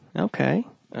 Yeah. Okay.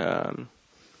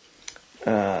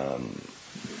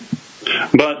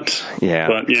 But yeah.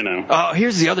 But you know. Oh,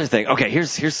 here's the other thing. Okay,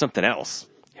 here's something else.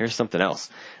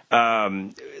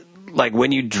 Like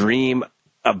when you dream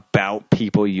about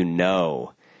people you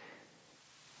know,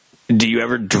 do you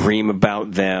ever dream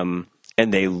about them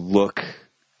and they look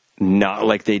not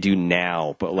like they do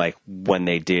now, but like when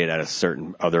they did at a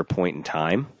certain other point in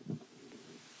time?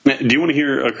 Do you want to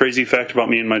hear a crazy fact about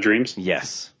me and my dreams?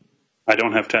 Yes. I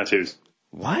don't have tattoos.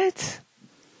 What?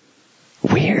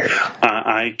 Weird.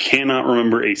 I cannot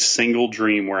remember a single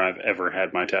dream where I've ever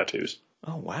had my tattoos.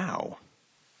 Oh, wow.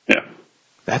 Yeah.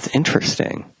 That's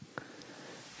interesting.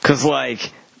 Because, okay.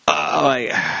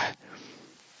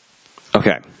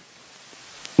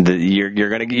 You're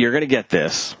gonna get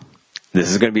this. This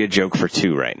is gonna be a joke for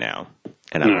two right now,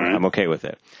 and I'm okay with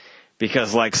it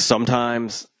because like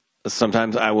sometimes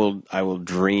I will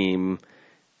dream.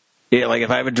 Like if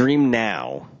I have a dream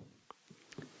now,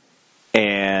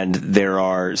 and there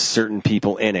are certain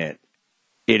people in it,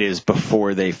 it is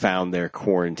before they found their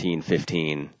quarantine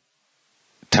 15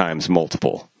 times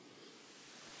multiple.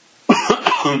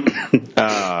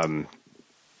 I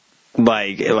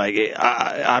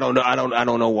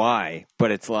don't know why,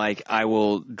 but it's like I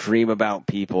will dream about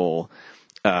people,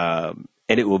 and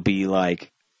it will be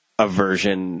like a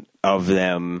version of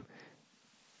them,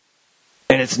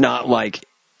 and it's not like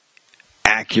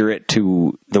accurate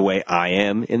to the way I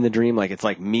am in the dream. Like it's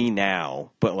like me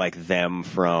now, but like them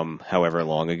from however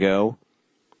long ago,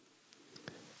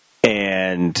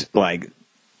 and like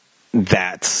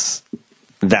that's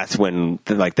when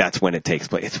it takes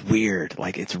place. It's weird.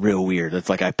 Like it's real weird. It's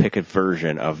like I pick a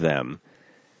version of them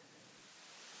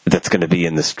that's going to be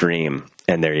in the stream,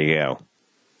 and there you go.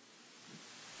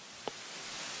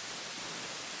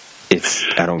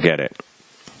 I don't get it.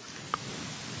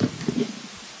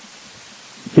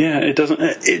 Yeah, it doesn't.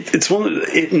 It's one.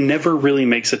 It never really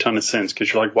makes a ton of sense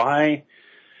because you're like, why?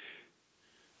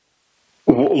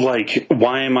 Like,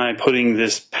 why am I putting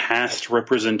this past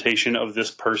representation of this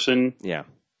person? Yeah.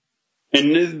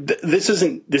 And this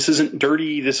isn't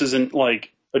dirty. This isn't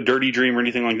like a dirty dream or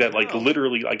anything like that. Like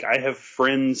literally, like I have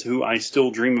friends who I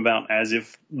still dream about as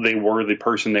if they were the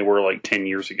person they were like 10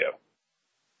 years ago.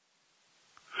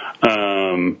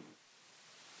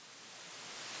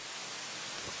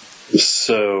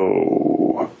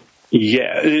 So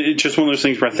yeah, it's just one of those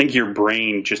things where I think your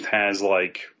brain just has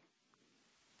like,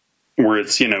 where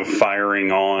it's,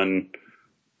 firing on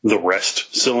the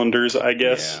rest cylinders, I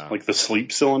guess, like the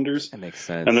sleep cylinders. That makes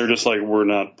sense. And they're just like, we're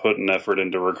not putting effort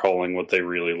into recalling what they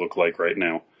really look like right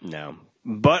now. No.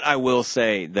 But I will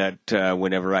say that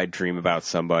whenever I dream about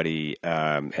somebody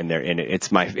and they're in it,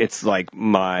 it's like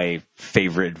my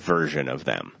favorite version of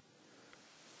them.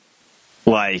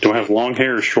 Like, do I have long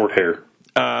hair or short hair?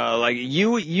 Like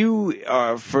you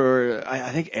are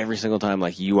I think every single time,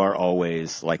 like you are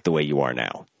always like the way you are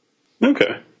now.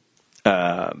 Okay.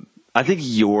 I think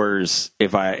yours,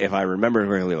 if I remember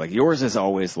correctly, like yours is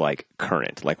always like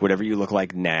current, like whatever you look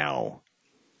like now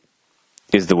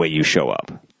is the way you show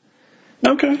up.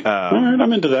 Okay. All right,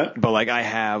 I'm into that. But like I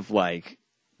have like,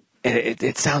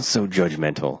 it sounds so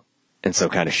judgmental and so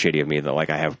kind of shitty of me that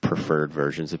like I have preferred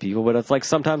versions of people, but it's like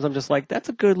sometimes I'm just like, that's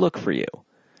a good look for you.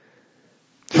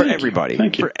 For everybody.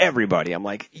 Thank you. For everybody. I'm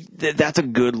like, that's a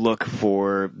good look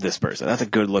for this person. That's a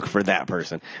good look for that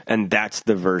person. And that's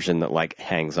the version that like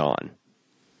hangs on.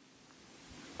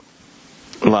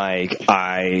 Like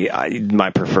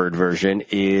my preferred version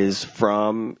is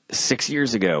from 6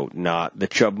 years ago, not the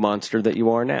chub monster that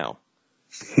you are now.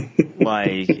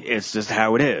 Like, it's just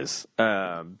how it is.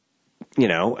 I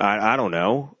don't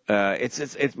know.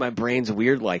 It's my brain's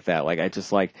weird like that. Like I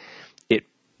just like it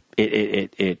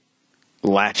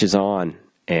latches on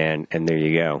and there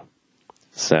you go.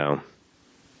 So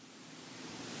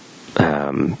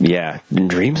yeah,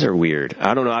 dreams are weird.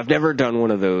 I don't know. I've never done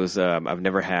one of those. I've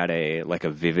never had a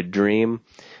vivid dream,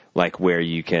 like where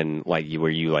you can where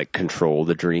you control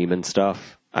the dream and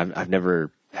stuff. I've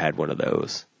never had one of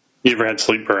those. You ever had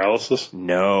sleep paralysis?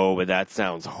 No, but that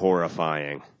sounds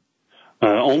horrifying.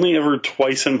 Only ever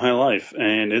twice in my life,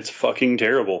 and it's fucking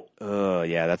terrible. Oh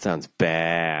yeah, that sounds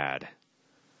bad.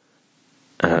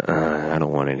 I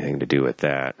don't want anything to do with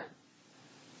that.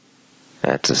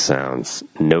 That just sounds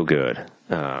no good.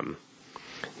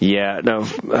 Yeah, no.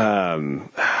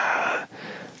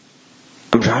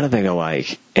 I'm trying to think of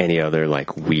like any other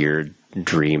like weird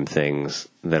dream things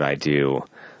that I do.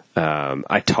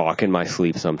 I talk in my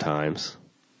sleep sometimes.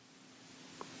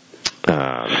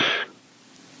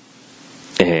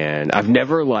 And I've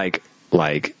never like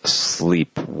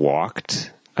sleepwalked.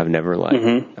 I've never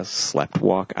a slept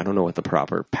walk. I don't know what the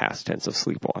proper past tense of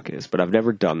sleepwalk is, but I've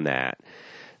never done that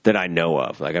I know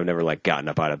of. Like I've never gotten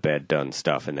up out of bed, done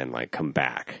stuff, and then come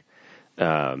back.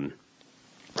 But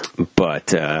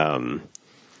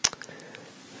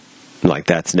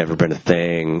that's never been a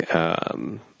thing.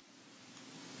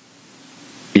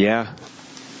 Yeah.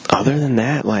 Other than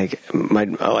that,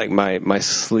 my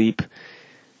sleep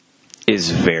is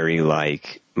very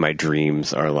my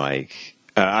dreams are like.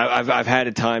 I've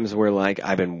had times where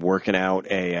I've been working out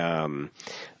a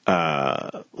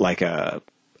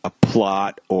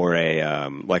plot or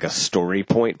a story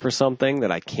point for something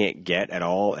that I can't get at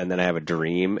all, and then I have a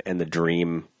dream and the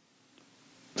dream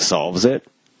solves it,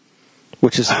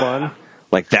 which is fun.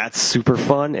 That's super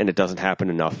fun, and it doesn't happen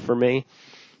enough for me.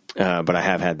 But I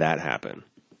have had that happen.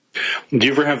 Do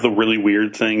you ever have the really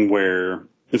weird thing where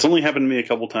it's only happened to me a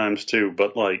couple times too,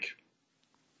 but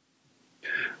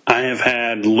I have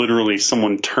had literally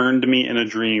someone turn to me in a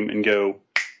dream and go,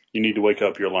 "You need to wake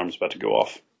up. Your alarm's about to go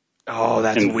off." Oh,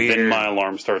 that's and weird. Then my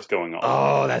alarm starts going off.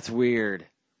 Oh, that's weird.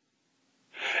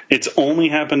 It's only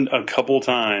happened a couple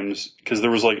times because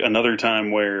there was like another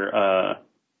time where,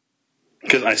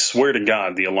 because I swear to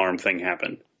God, the alarm thing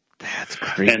happened. That's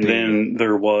creepy. And then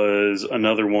there was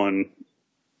another one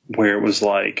where it was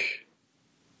like,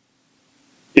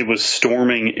 it was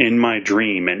storming in my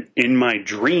dream, and in my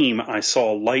dream I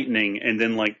saw lightning, and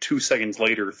then like 2 seconds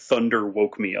later, thunder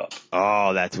woke me up.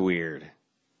 Oh, that's weird.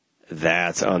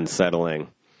 That's unsettling.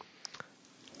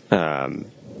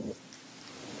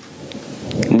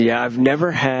 Yeah, I've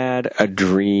never had a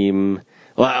dream.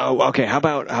 Well, okay, how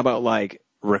about like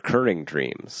recurring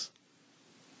dreams?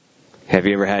 Have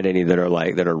you ever had any that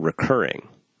are recurring?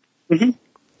 Mm-hmm.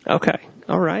 Okay,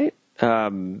 all right.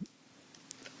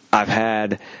 I've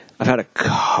had a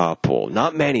couple,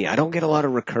 not many. I don't get a lot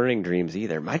of recurring dreams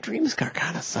either. My dreams are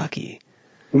kind of sucky.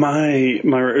 My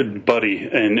buddy,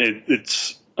 and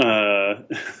it's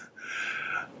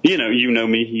you know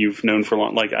me. You've known for a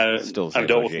long. Like I've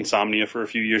dealt with insomnia for a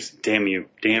few years. Damn you.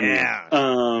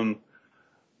 Yeah.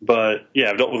 But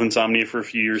yeah, I've dealt with insomnia for a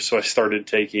few years, so I started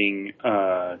taking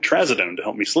trazodone to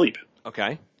help me sleep.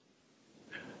 Okay.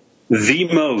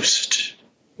 The most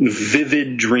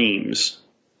vivid dreams,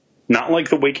 not like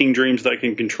the waking dreams that I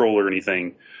can control or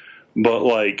anything, but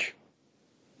like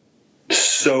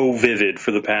so vivid for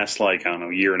the past like, I don't know,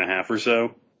 year and a half or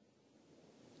so.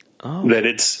 Oh. That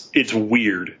it's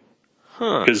weird.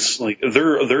 Huh. Because like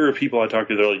there are people I talk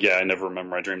to, they're like, yeah, I never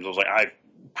remember my dreams. I was like, I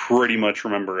pretty much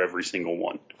remember every single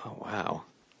one. Oh wow.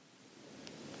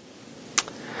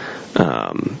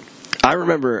 I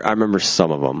remember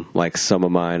some of them. Like some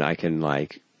of mine, I can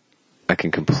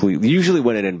completely. Usually,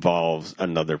 when it involves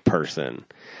another person,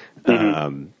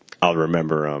 I'll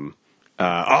remember them.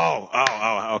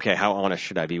 Okay. How honest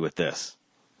should I be with this?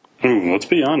 Let's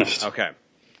be honest. Okay.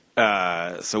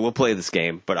 So we'll play this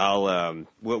game, but I'll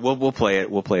we'll play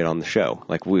it. We'll play it on the show.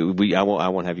 Like I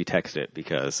won't have you text it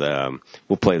because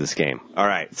we'll play this game. All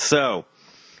right. So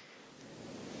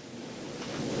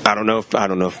I don't know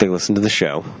if they listen to the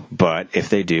show, but if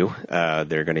they do,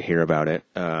 they're going to hear about it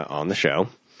on the show.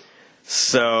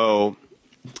 So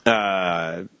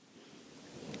I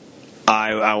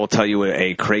will tell you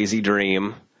a crazy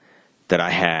dream that I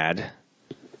had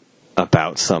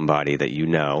about somebody that you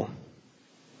know.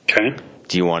 Okay.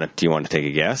 Do you want to take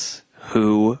a guess?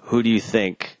 Who do you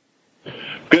think?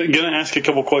 Gonna ask a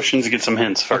couple questions to get some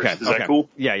hints first. Okay. Is that cool?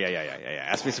 Yeah.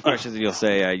 Ask me some questions and you'll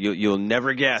say you'll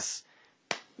never guess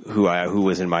who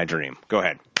was in my dream. Go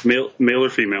ahead. Male or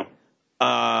female?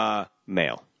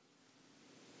 Male.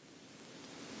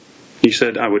 You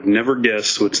said I would never guess,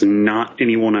 so it's not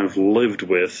anyone I've lived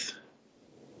with.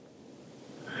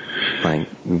 I'm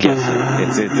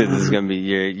guessing it's gonna be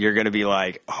you're gonna be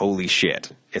like, holy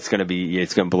shit! It's gonna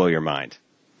blow your mind.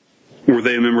 Were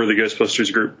they a member of the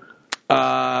Ghostbusters group?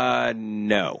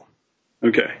 No.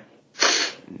 Okay.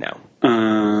 No.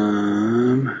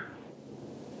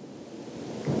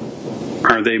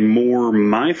 Are they more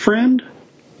my friend?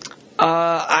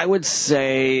 I would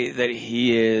say that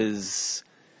he is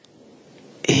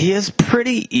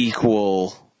pretty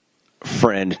equal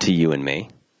friend to you and me.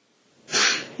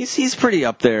 He's pretty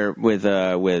up there with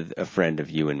a friend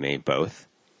of you and me, both.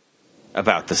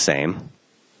 About the same.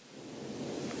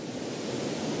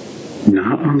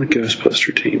 Not on the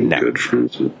Ghostbuster team. No. Good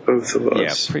friends with both of us.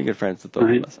 Yeah, pretty good friends with both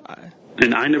of us.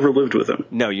 And I never lived with him.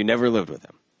 No, you never lived with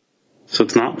him. So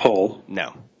it's not Paul.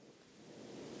 No.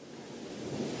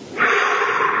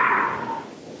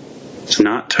 It's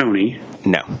not Tony.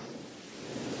 No.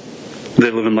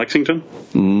 They live in Lexington?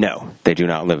 No, they do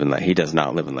not live in He does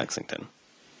not live in Lexington.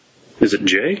 Is it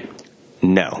Jay?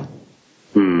 No.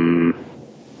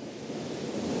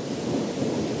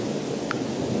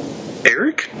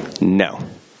 Eric? No.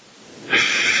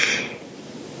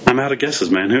 I'm out of guesses,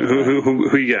 man.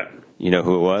 Who you got? You know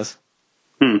who it was?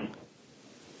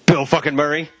 Bill fucking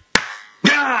Murray.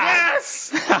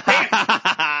 Yes!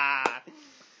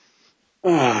 2-0.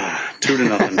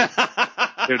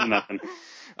 2-0.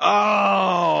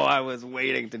 Oh, I was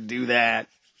waiting to do that.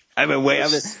 I've been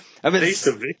Taste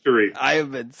of victory. I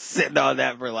have been sitting on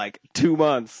that for like 2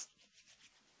 months.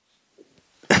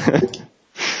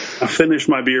 I finished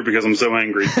my beer because I'm so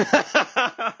angry.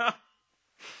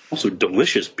 Also,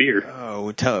 delicious beer.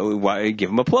 Oh, give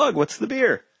him a plug. What's the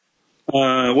beer?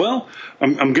 Well,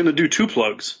 I'm going to do 2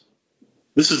 plugs.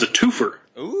 This is a twofer.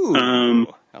 Ooh,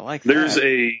 I like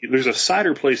that. There's a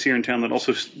cider place here in town that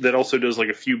also does like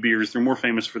a few beers. They're more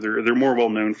famous they're more well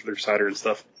known for their cider and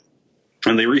stuff.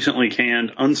 And they recently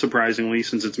canned, unsurprisingly,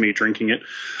 since it's me drinking it,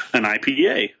 an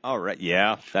IPA. All right.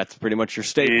 Yeah, that's pretty much your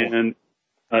staple. And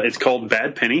it's called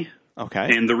Bad Penny.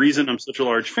 Okay. And the reason I'm such a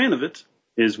large fan of it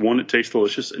is, one, it tastes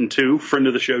delicious, and two, friend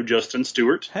of the show, Justin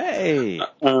Stewart, Hey.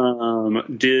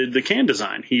 did the can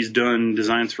design. He's done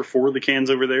designs for 4 of the cans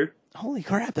over there. Holy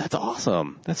crap, that's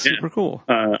awesome. That's super cool.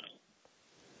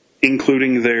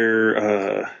 Including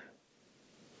their,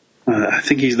 I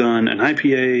think he's done an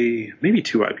IPA, maybe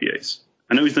 2 IPAs.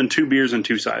 I know he's done 2 beers and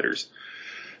 2 ciders.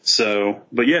 So,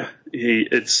 but yeah,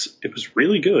 it was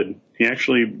really good. He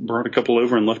actually brought a couple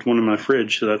over and left one in my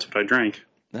fridge, so that's what I drank.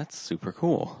 That's super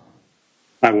cool.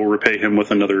 I will repay him with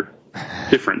another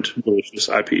different delicious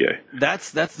IPA.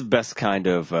 That's the best kind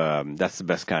of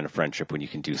friendship, when you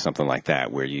can do something like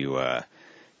that, where you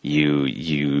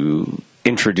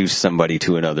introduce somebody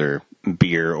to another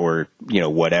beer or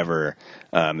whatever,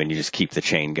 and you just keep the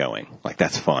chain going. Like,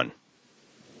 that's fun.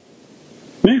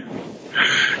 Yeah,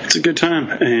 it's a good time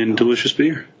and delicious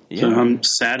beer. Yeah. So I'm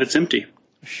sad it's empty.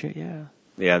 Shit, yeah.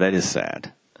 Yeah, that is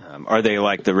sad. Are they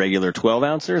like the regular 12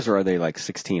 ounces, or are they like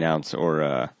 16 ounce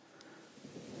or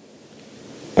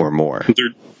more?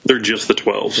 They're just the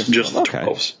 12s. Just the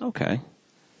 12s. Okay.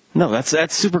 No,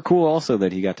 that's super cool. Also,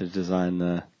 that he got to design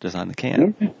the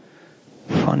can. Okay.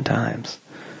 Fun times,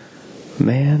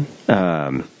 man.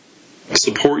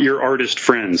 Support your artist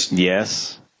friends.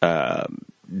 Yes,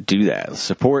 do that.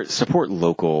 Support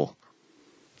local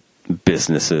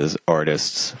businesses,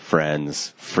 artists,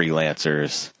 friends,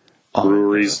 freelancers,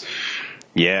 Breweries.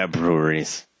 Yeah,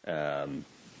 breweries.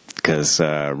 Because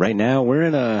right now we're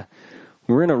in a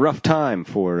rough time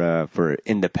for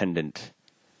independent,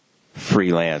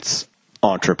 freelance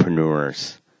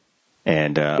entrepreneurs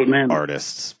and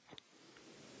artists.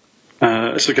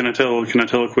 So can I tell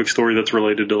a quick story that's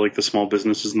related to like the small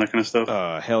businesses and that kind of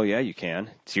stuff? Hell yeah, you can.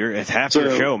 It's half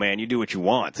your show, man. You do what you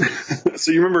want.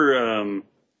 So you remember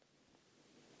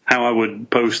how I would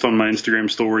post on my Instagram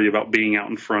story about being out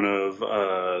in front of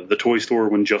the toy store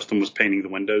when Justin was painting the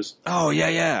windows? Oh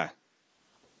yeah.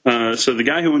 So the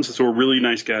guy who owns the store, really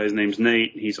nice guy. His name's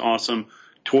Nate. He's awesome.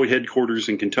 Toy headquarters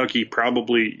in Kentucky.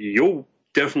 Probably you'll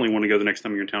definitely want to go the next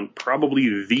time you're in town.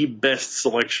 Probably the best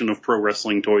selection of pro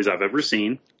wrestling toys I've ever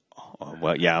seen. Oh,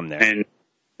 well, yeah, I'm there.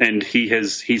 And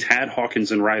he's had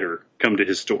Hawkins and Ryder come to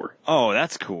his store. Oh,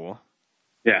 that's cool.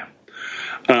 Yeah.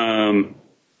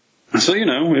 So,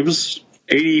 it was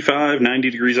 85, 90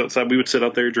 degrees outside. We would sit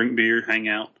out there, drink beer, hang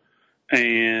out.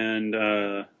 And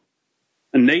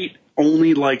Nate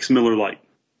only likes Miller Lite.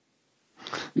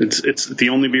 It's the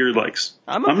only beer he likes.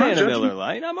 I'm a fan of Miller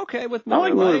Lite. I'm okay with Miller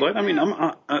Lite. I like Miller Lite. I mean,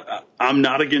 I'm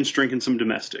not against drinking some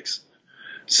domestics.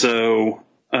 So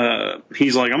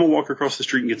he's like, I'm going to walk across the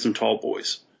street and get some Tall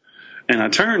Boys. And I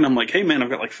turn and I'm like, hey, man, I've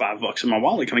got like $5 in my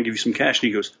wallet. Can I give you some cash? And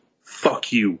he goes,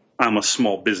 fuck you. I'm a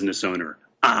small business owner.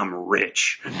 I'm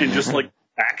rich. And just like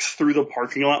backs through the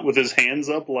parking lot with his hands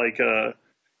up like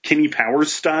Kenny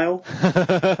Powers style.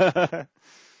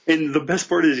 And the best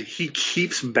part is he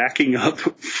keeps backing up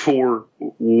for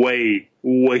way,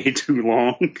 way too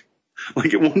long.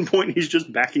 Like at one point he's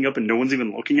just backing up and no one's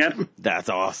even looking at him. That's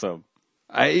awesome.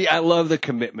 I love the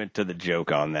commitment to the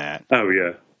joke on that. Oh,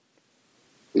 yeah.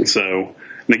 So,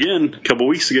 and again, a couple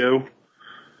weeks ago,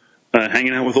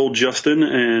 hanging out with old Justin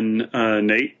and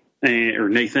Nate, or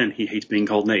Nathan, he hates being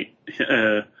called Nate.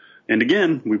 And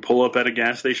again, we pull up at a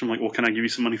gas station. I'm like, well, can I give you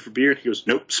some money for beer? He goes,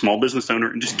 nope, small business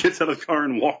owner, and just gets out of the car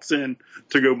and walks in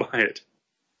to go buy it.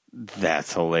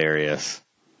 That's hilarious.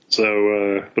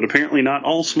 So, but apparently not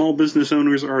all small business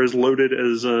owners are as loaded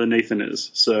as Nathan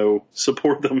is. So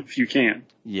support them if you can.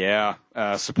 Yeah.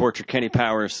 Support your Kenny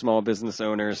Powers small business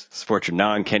owners. Support your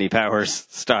non-Kenny Powers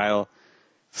style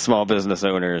small business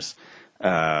owners.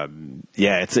 Yeah,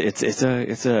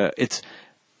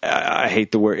 I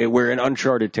hate the word. We're in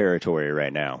uncharted territory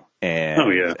right now,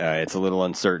 and it's a little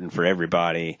uncertain for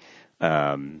everybody.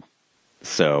 So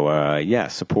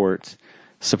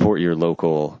support your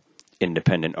local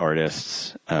independent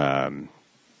artists.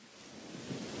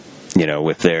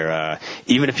 With their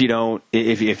even if you don't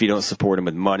support them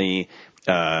with money,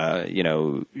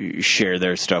 share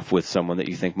their stuff with someone that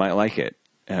you think might like it.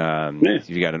 If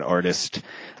you got an artist,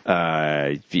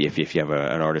 if you have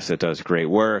an artist that does great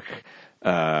work.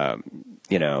 Share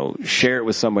it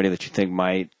with somebody that you think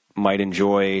might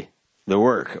enjoy the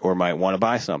work or might want to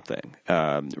buy something.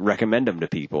 Recommend them to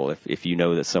people if you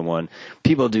know that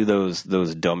people do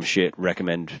those dumb shit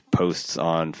recommend posts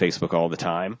on Facebook all the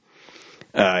time.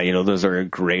 Those are a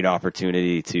great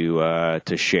opportunity to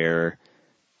share,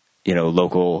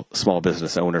 local small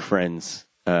business owner friends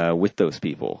with those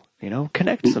people.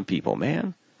 Connect some people,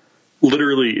 man.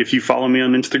 Literally, if you follow me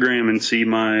on Instagram and see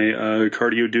my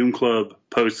Cardio Doom Club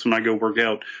posts when I go work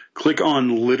out, click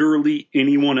on literally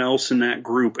anyone else in that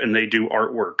group and they do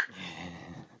artwork.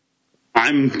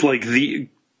 I'm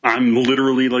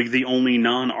literally like the only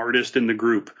non-artist in the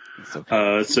group.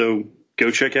 Okay. So go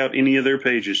check out any of their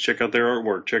pages. Check out their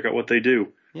artwork. Check out what they do.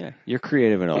 Yeah, you're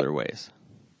creative in other ways.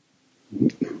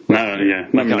 Yeah,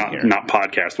 not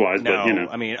podcast wise, no, but you know,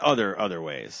 I mean other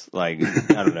ways, like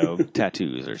I don't know,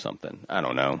 tattoos or something. I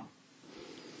don't know,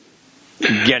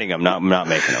 getting them, not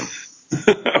making them.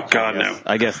 Oh God, no.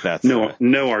 I guess that's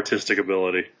no artistic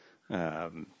ability.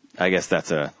 I guess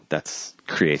that's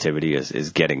creativity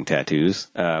is getting tattoos.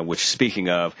 Which, speaking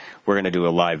of, we're going to do a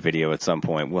live video at some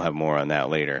point. We'll have more on that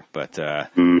later. But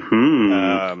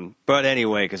but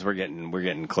anyway, because we're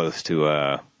getting close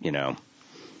to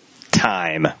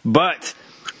time. But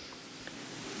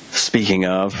speaking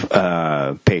of,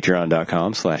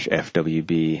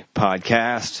 patreon.com/FWB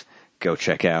podcast. Go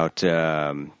check out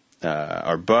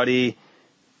our buddy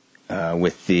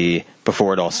with the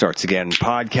Before It All Starts Again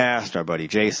podcast, our buddy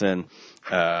Jason.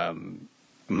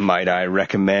 Might I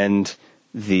recommend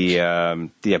the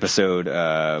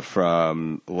episode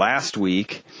from last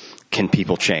week, Can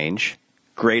People Change?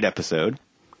 Great episode.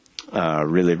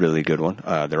 Really, really good one.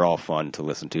 They're all fun to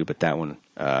listen to, but that one,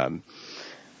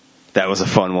 that was a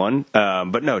fun one.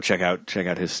 But no, check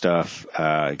out his stuff.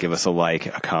 Give us a like,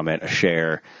 a comment, a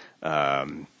share.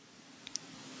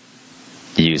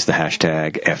 Use the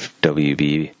hashtag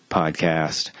FWB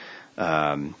podcast.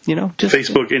 Just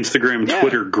Facebook, Instagram,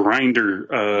 Twitter, Grindr.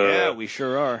 Yeah, we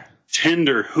sure are.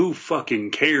 Tinder, who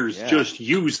fucking cares? Yeah. Just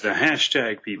use the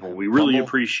hashtag, people. We really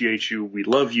appreciate you. We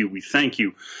love you. We thank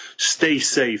you. Stay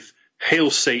safe.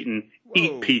 Hail Satan. Whoa.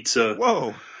 Eat pizza.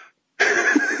 Whoa.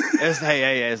 As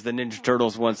the Ninja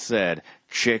Turtles once said,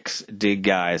 chicks dig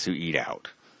guys who eat out.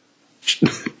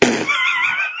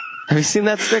 Have you seen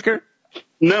that sticker?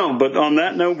 No, but on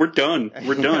that note, we're done.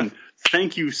 We're done.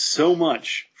 Thank you so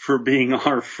much for being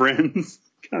our friends.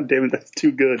 God damn it, that's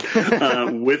too good.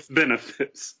 With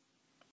benefits.